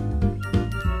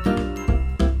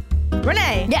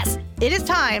 Renee. Yes. It is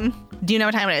time. Do you know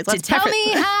what time it is? Let's tell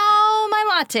me how my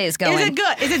latte is going. Is it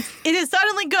good? Is it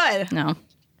suddenly good? No.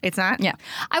 It's not? Yeah.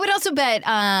 I would also bet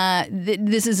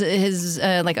this is his,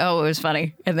 it was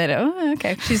funny. And then,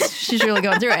 okay. She's really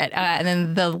going through it. And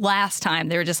then the last time,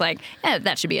 they were just like,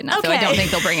 that should be enough. Okay. So I don't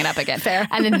think they'll bring it up again. Fair.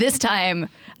 And then this time,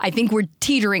 I think we're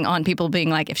teetering on people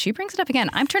being like, if she brings it up again,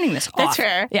 I'm turning this off. That's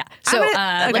fair. Yeah. So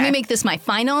let me make this my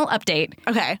final update.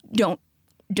 Okay. Don't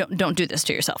do this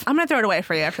to yourself. I'm going to throw it away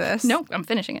for you after this. Nope, I'm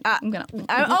finishing it. I'm gonna.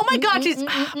 Oh my God!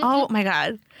 Oh my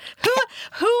God!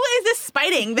 Who is this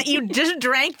spiting that you just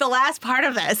drank the last part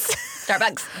of this?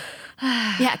 Starbucks.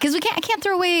 Yeah, because I can't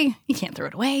throw away. You can't throw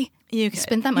it away. You could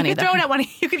spend that money. You could throw it at one.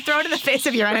 You could throw it in the face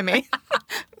of your enemy.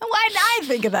 Why did I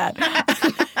think of that?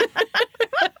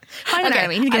 Find an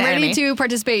enemy. I'm ready to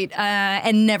participate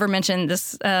and never mention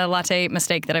this latte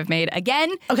mistake that I've made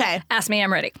again. Okay. Ask me.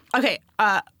 I'm ready. Okay.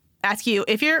 Ask you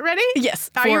if you're ready?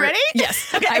 Yes. Are you ready?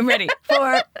 Yes. Okay. I'm ready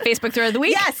for Facebook Thread of the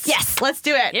Week. Yes. Let's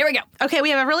do it. Here we go. Okay, we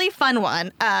have a really fun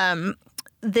one.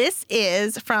 This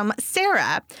is from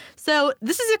Sarah. So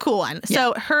this is a cool one. Yeah.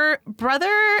 So her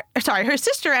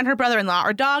sister and her brother-in-law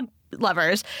are dog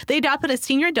lovers. They adopted a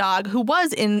senior dog who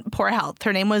was in poor health.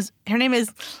 Her name is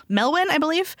Melwin, I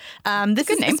believe. This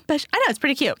Good name. I know, it's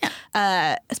pretty cute.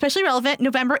 Yeah. Especially relevant.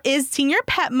 November is Senior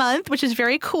Pet Month, which is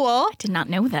very cool. I did not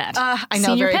know that. I know,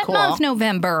 Senior very Pet cool. Month,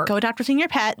 November. Go adopt a senior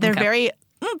pet. They're very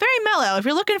mellow. If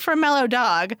you're looking for a mellow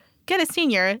dog, get a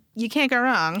senior. You can't go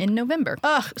wrong. In November.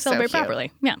 Ugh, celebrate so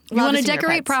properly. Yeah. If you want to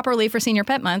decorate properly for Senior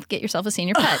Pet Month, get yourself a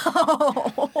senior pet.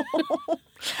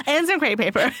 And some crepe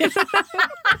paper.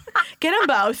 Get them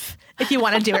both if you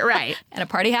want to do it right. And a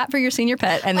party hat for your senior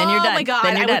pet, and then you're done. Oh my God,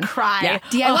 then you're I done. would cry. Yeah.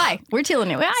 DIY. We're tealing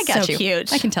it. I got so you.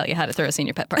 Cute. I can tell you how to throw a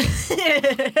senior pet party.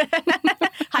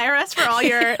 Hire us for all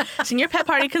your senior pet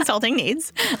party consulting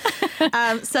needs.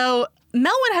 So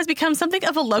Melwin has become something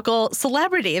of a local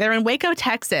celebrity. They're in Waco,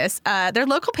 Texas. Their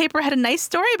local paper had a nice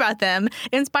story about them,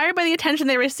 inspired by the attention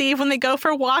they receive when they go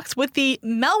for walks with the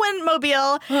Melwin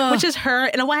Mobile, which is her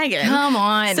in a wagon. Come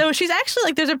on. So she's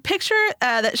actually there's a picture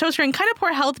that shows her in kind of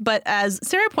poor health, but as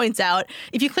Sarah points out,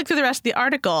 if you click through the rest of the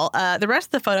article, the rest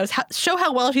of the photos show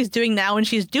how well she's doing now, and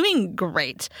she's doing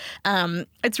great.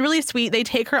 It's really sweet. They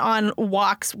take her on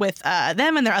walks with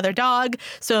them and their other dog.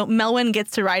 So Melwin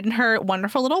gets to ride in her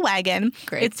wonderful little wagon.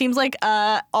 Great. It seems like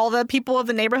all the people of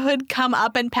the neighborhood come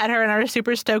up and pet her and are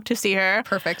super stoked to see her.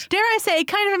 Perfect. Dare I say,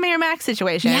 kind of a Mayor Max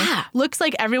situation. Yeah. Looks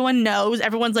like everyone knows.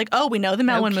 Everyone's like, oh, we know the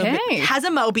Melwin movie has a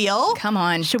mobile. Come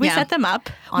on. Should we set them up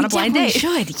on a blind date? We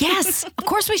should. Yes. Of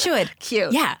course we should.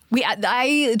 Cute. Yeah.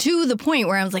 I to the point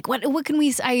where I was like, what can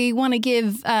we, I want to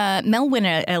give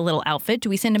Melwin a little outfit. Do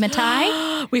we send him a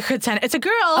tie? We could send, it's a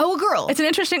girl. Oh, a girl. It's an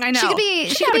interesting, I know. She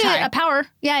could be a power.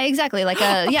 Yeah, exactly. Like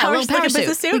a little power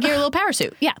suit. Suit? We give her a little little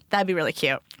parachute. Yeah. That'd be really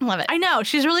cute. Love it. I know.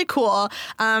 She's really cool.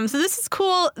 So this is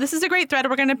cool. This is a great thread.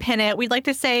 We're going to pin it. We'd like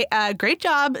to say great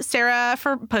job, Sarah,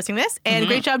 for posting this. And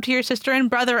great job to your sister and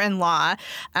brother-in-law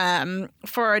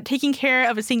for taking care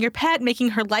of a senior pet, making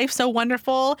her life so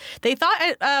wonderful. They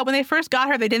thought when they first got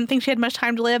her, they didn't think she had much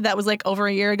time to live. That was like over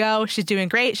a year ago. She's doing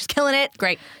great. She's killing it.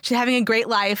 Great. She's having a great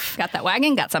life. Got that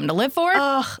wagon. Got something to live for.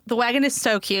 Oh, the wagon is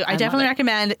so cute. I definitely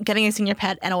recommend getting a senior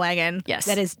pet and a wagon. Yes.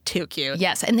 That is too cute.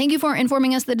 Yes. And thank you for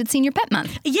informing us that it's Senior Pet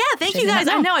Month. Yeah, thank you guys.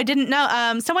 I know I didn't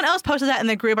know. Someone else posted that in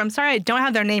the group. I'm sorry I don't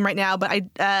have their name right now, but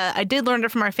I did learn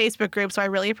it from our Facebook group, so I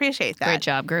really appreciate that. Great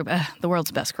job, group. The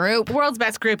world's best group. World's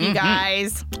best group, you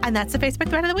guys. And that's the Facebook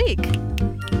thread of the week.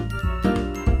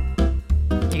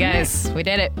 You guys, we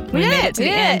did it. We did made it. it to the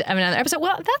end of another episode.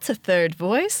 Well, that's a third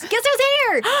voice. Guess who's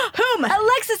here? Whom?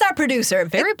 Alexis, our producer.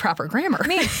 Very proper grammar.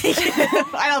 Me. I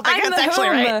don't think that's actually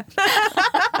right.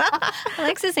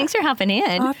 Alexis, thanks for hopping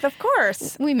in. Of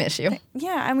course. We miss you.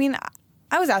 Yeah, I mean,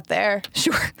 I was out there.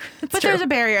 Sure. But there's a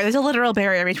barrier. There's a literal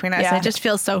barrier between us. Yeah. It just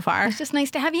feels so far. It's just nice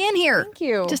to have you in here. Thank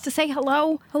you. Just to say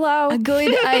hello. Hello.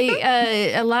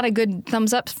 A lot of good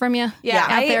thumbs ups from you. Yeah,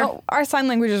 out there. Our sign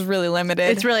language is really limited.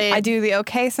 It's really- I do the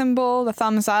okay symbol, the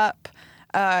thumbs up,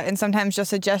 and sometimes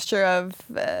just a gesture of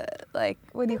like,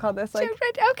 what do you call this? Like,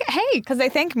 Okay. Hey. because they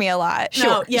thank me a lot.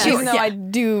 Sure, yes. Even though I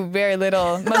do very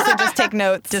little, mostly just take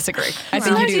notes. Disagree. I I think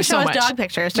Sometimes you do show so us much. dog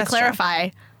pictures to That's true. clarify.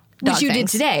 Which dog you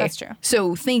things. did today. That's true.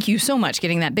 So thank you so much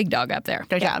getting that big dog up there.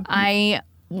 Good job. I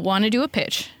want to do a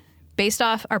pitch based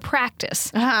off our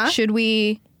practice. Should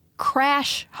we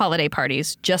crash holiday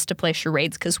parties just to play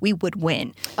charades because we would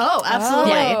win? Oh,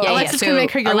 absolutely. Alexis So can make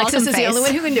her your Alexis welcome is face. the only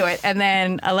one who can do it. And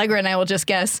then Allegra and I will just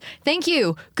guess, thank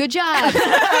you, good job,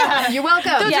 you're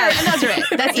welcome. Those are it.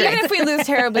 That's Even it. if we lose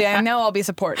terribly, I know I'll be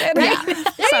supported. Yeah.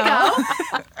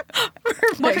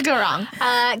 What could go wrong?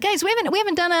 Guys, we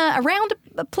haven't done a round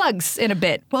of plugs in a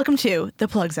bit. Welcome to the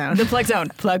Plug Zone. The plug zone.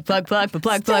 Plug. It's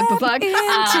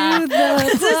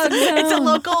a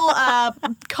local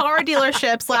car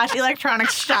dealership /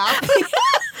 electronics shop.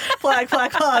 plug. With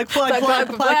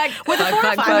a 4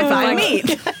 or 5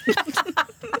 meet.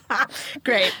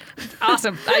 Great.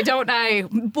 Awesome. I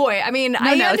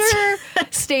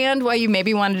understand why you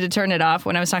maybe wanted to turn it off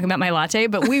when I was talking about my latte,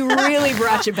 but we really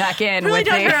brought you back in. Really with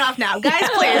don't the- turn it off now. Guys,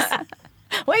 please.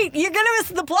 Wait, you're going to miss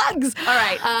the plugs. All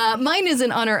right. Mine is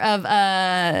in honor of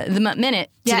the Minute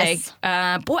today. Yes.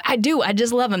 I do. I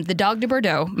just love them. The Dog de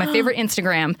Bordeaux, my favorite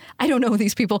Instagram. I don't know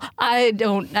these people. I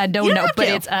don't know, have but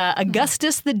to. it's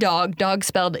Augustus the dog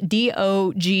spelled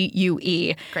Dogue.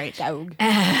 Great. Dog.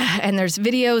 And there's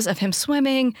videos of him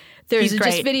swimming. There's He's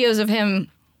just great. videos of him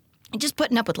just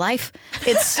putting up with life.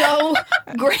 It's so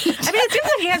great. I mean, it seems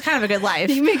like he has kind of a good life.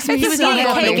 He makes me He was so eating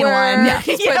happy. cake and Where wine.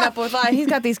 he's putting up with life. He's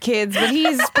got these kids, but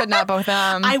he's putting up with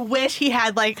them. I wish he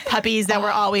had like puppies that were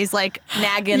always like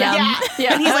nagging yeah. them.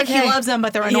 Yeah. And he's like he Okay. loves them,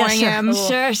 but they're annoying him.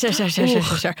 Sure.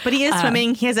 But he is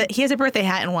swimming. He has a birthday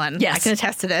hat in one. Yes. I can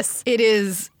attest to this. It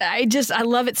is. I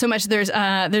love it so much.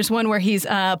 There's one where he's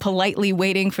politely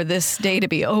waiting for this day to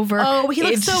be over. Oh, he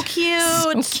looks It's so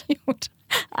cute. So cute.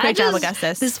 Great job,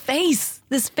 Augustus. This face,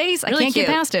 I Really can't cute.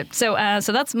 get past it. So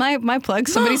that's my plug.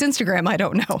 Somebody's Instagram. I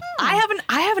don't know. I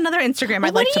have another Instagram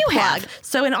I'd what like do to you plug. have?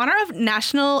 So in honor of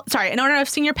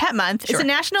Senior Pet Month, is it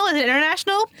national? Is it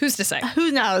international? Who's to say?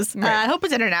 Who knows? I hope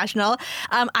it's international.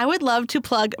 I would love to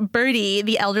plug Birdie,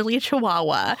 the elderly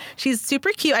Chihuahua. She's super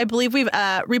cute. I believe we've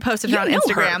reposted her You on know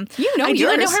Instagram. her. You know I do.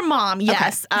 I know yours. her mom.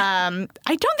 Yes. I don't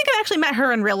think I've actually met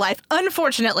her in real life.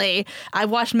 Unfortunately, I've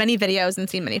watched many videos and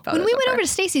seen many photos. When we of went her. over to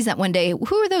Stacy's that one day,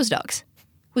 who were those dogs?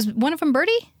 Was one of them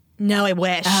Birdie? No, I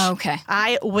wish. Oh, okay.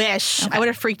 I wish. I would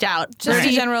have freaked out. Just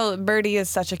in general, Birdie is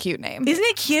such a cute name. Isn't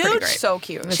it cute? So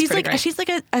cute. She's like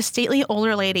a stately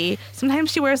older lady.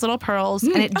 Sometimes she wears little pearls,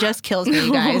 and it just kills me,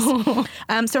 you guys.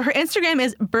 So her Instagram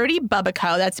is Birdie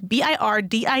Bubbico. That's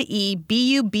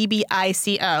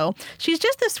BirdieBubbico. She's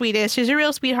just the sweetest. She's a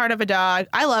real sweetheart of a dog.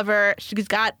 I love her. She's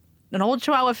got an old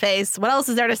Chihuahua face. What else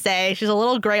is there to say? She's a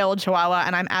little gray old Chihuahua,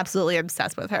 and I'm absolutely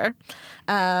obsessed with her.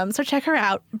 So check her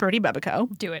out, Birdie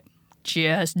Bubbico. Do it.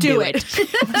 Just Do it. Do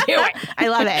it. I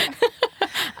love it.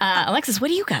 Alexis, what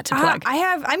do you got to plug?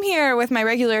 I'm here with my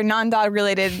regular non-dog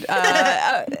related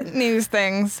news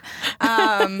things.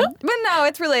 But no,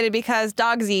 it's related because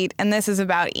dogs eat, and this is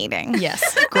about eating.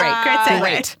 Yes. Great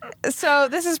segue. So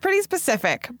this is pretty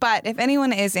specific, but if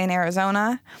anyone is in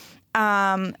Arizona,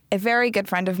 a very good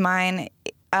friend of mine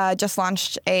just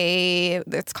launched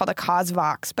it's called a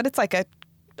CosVox, but it's like a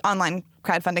online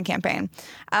crowdfunding campaign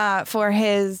for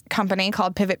his company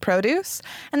called Pivot Produce.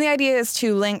 And the idea is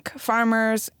to link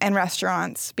farmers and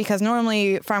restaurants, because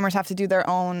normally farmers have to do their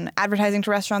own advertising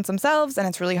to restaurants themselves, and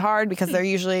it's really hard because they're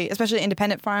usually, especially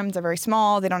independent farms, they're very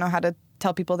small. They don't know how to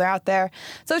tell people they're out there.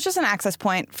 So it's just an access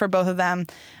point for both of them,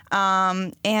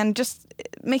 and just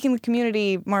making the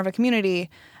community more of a community.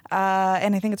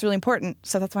 And I think it's really important.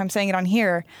 So that's why I'm saying it on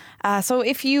here. So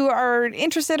if you are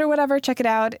interested or whatever, check it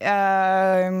out.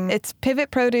 It's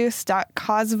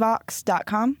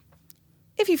pivotproduce.causevox.com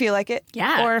if you feel like it.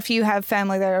 Yeah. Or if you have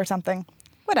family there or something.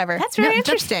 Whatever. That's very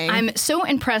interesting. I'm so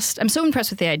impressed. I'm so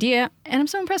impressed with the idea, and I'm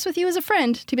so impressed with you as a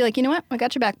friend to be like, you know what? I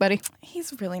got your back, buddy.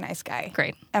 He's a really nice guy.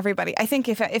 Great. Everybody. I think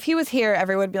if he was here,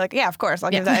 everyone would be like, yeah, of course.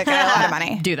 I'll give that guy a lot of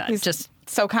money. Do that. He's Just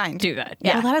so kind. do that.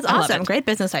 Yeah, that is I love awesome. it. Great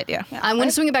business idea. I want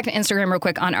to swing it back to Instagram real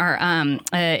quick on our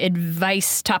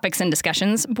advice, topics, and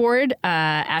discussions board.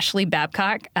 Ashley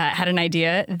Babcock had an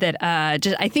idea that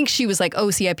I think she was like,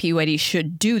 CIPUID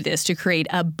should do this to create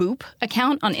a Boop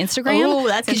account on Instagram. Oh,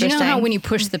 that's interesting. Because you know how when you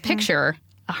push the picture,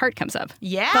 a heart comes up.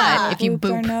 Yeah. But if you Boop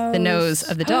their boop the nose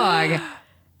of the dog,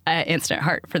 instant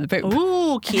heart for the boop.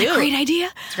 Ooh, cute. Great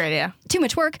idea. It's a great idea. Too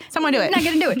much work. Someone do it. Not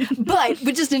gonna do it. But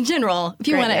just in general,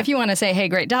 if you want to say, hey,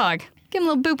 great dog, give him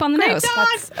a little boop on the nose. dog.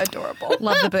 That's adorable.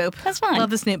 Love the boop. That's fun. Love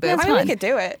the snoot boop. I mean, we could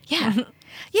do it. Yeah.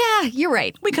 Yeah, you're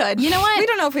right. We could. You know what? We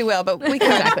don't know if we will, but we could.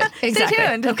 Exactly. Stay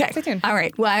tuned. Okay. Stay tuned. All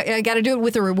right. Well, I got to do it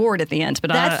with a reward at the end,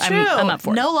 but That's true. I'm up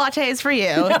for it. No lattes for you.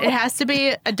 It has to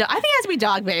be I think it has to be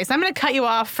dog based. I'm going to cut you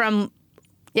off from.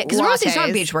 Yeah, because Rosie's lattes.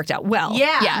 Dog Beach worked out well.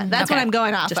 Yeah, that's what I'm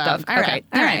going off Just of. All right.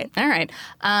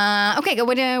 Okay,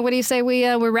 what do you say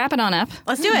we're wrapping on up?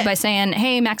 Let's do it. By saying,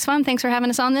 hey, Max Fun, thanks for having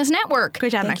us on this network.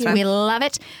 Great job, Max Fun. We love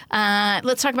it.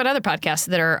 Let's talk about other podcasts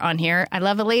that are on here. I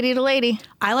love A Lady to Lady.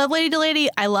 I love Lady to Lady.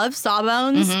 I love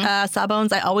Sawbones.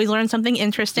 Sawbones, I always learn something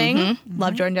interesting.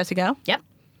 Love Jordan Jesse Go. Yep.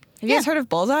 Have you guys heard of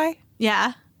Bullseye?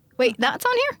 Yeah. Wait, that's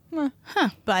on here? Huh.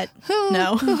 But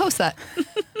Who hosts that?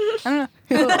 I don't know.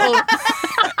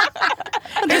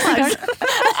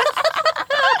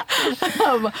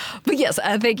 But yes,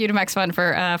 thank you to Max Fun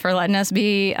for letting us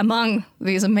be among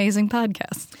these amazing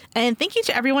podcasts. And thank you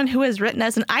to everyone who has written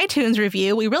us an iTunes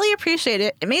review. We really appreciate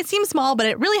it. It may seem small, but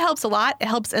it really helps a lot. It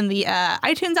helps in the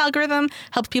iTunes algorithm,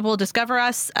 helps people discover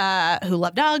us who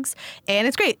love dogs, and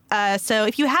it's great. So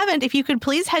if you haven't, if you could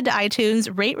please head to iTunes,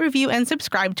 rate, review, and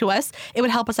subscribe to us. It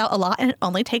would help us out a lot, and it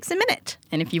only takes a minute.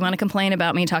 And if you want to complain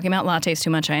about me talking about lattes too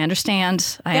much, I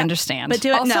understand. I understand. But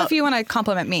do it Also, if you want to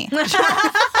compliment me.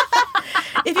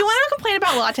 If you want to complain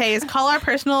about lattes, call our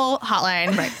personal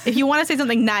hotline. Right. If you want to say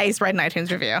something nice, write an iTunes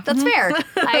review. That's fair.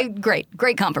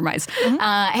 Great compromise.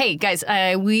 Hey, guys,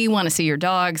 we want to see your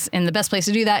dogs, and the best place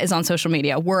to do that is on social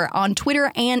media. We're on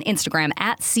Twitter and Instagram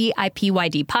at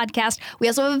CIPYD Podcast. We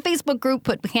also have a Facebook group.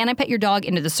 Put Can I Pet Your Dog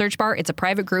into the search bar. It's a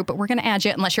private group, but we're going to add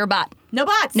you unless you're a bot. No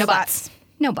bots. No bots.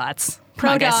 No bots.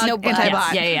 Pro dog, no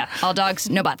anti-bot. Yeah. All dogs,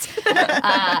 no bots.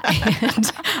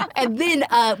 And then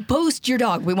post your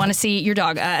dog. We want to see your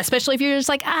dog, especially if you're just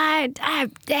like, I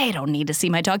don't need to see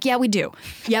my dog. Yeah, we do.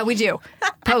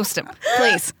 Post him,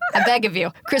 please. I beg of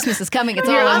you. Christmas is coming. It's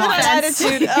all I want.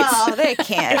 Attitude. Oh, they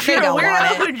can't. If you're They a don't want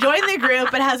weirdo it. who joined the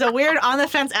group but has a weird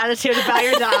on-the-fence attitude about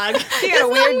your dog, You got a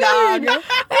weird dog.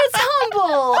 It's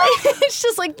humble. It's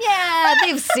just like, yeah,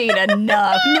 they've seen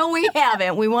enough. No, we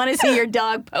haven't. We want to see your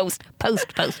dog post. I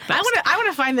want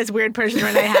to find this weird person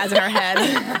Renee has in her head.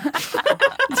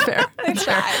 It's fair.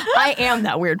 I am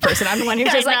that weird person. I'm the one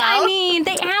who's just like, I mean,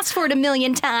 they asked for it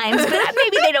 1,000,000 times, but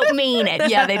maybe they don't mean it.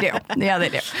 Yeah, they do.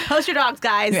 Post your dogs,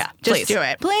 guys. Yeah, just please. do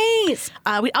it. Please.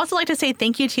 We'd also like to say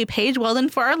thank you to Paige Weldon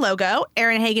for our logo,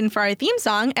 Erin Hagen for our theme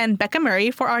song, and Becca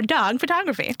Murray for our dog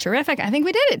photography. Terrific. I think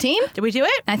we did it, team. Did we do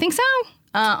it? I think so.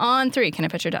 On 3. Can I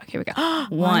pet your dog? Here we go.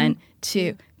 1,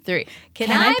 2, 3.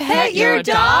 Can I pet your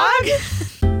dog?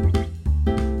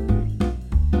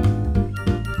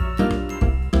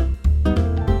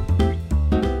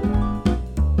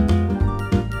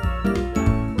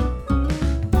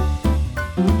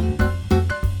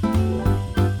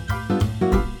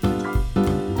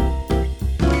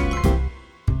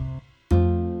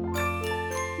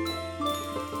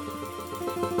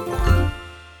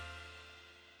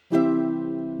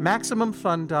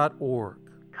 MaximumFun.org.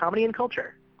 Comedy and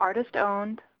culture. Artist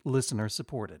owned. Listener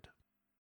supported.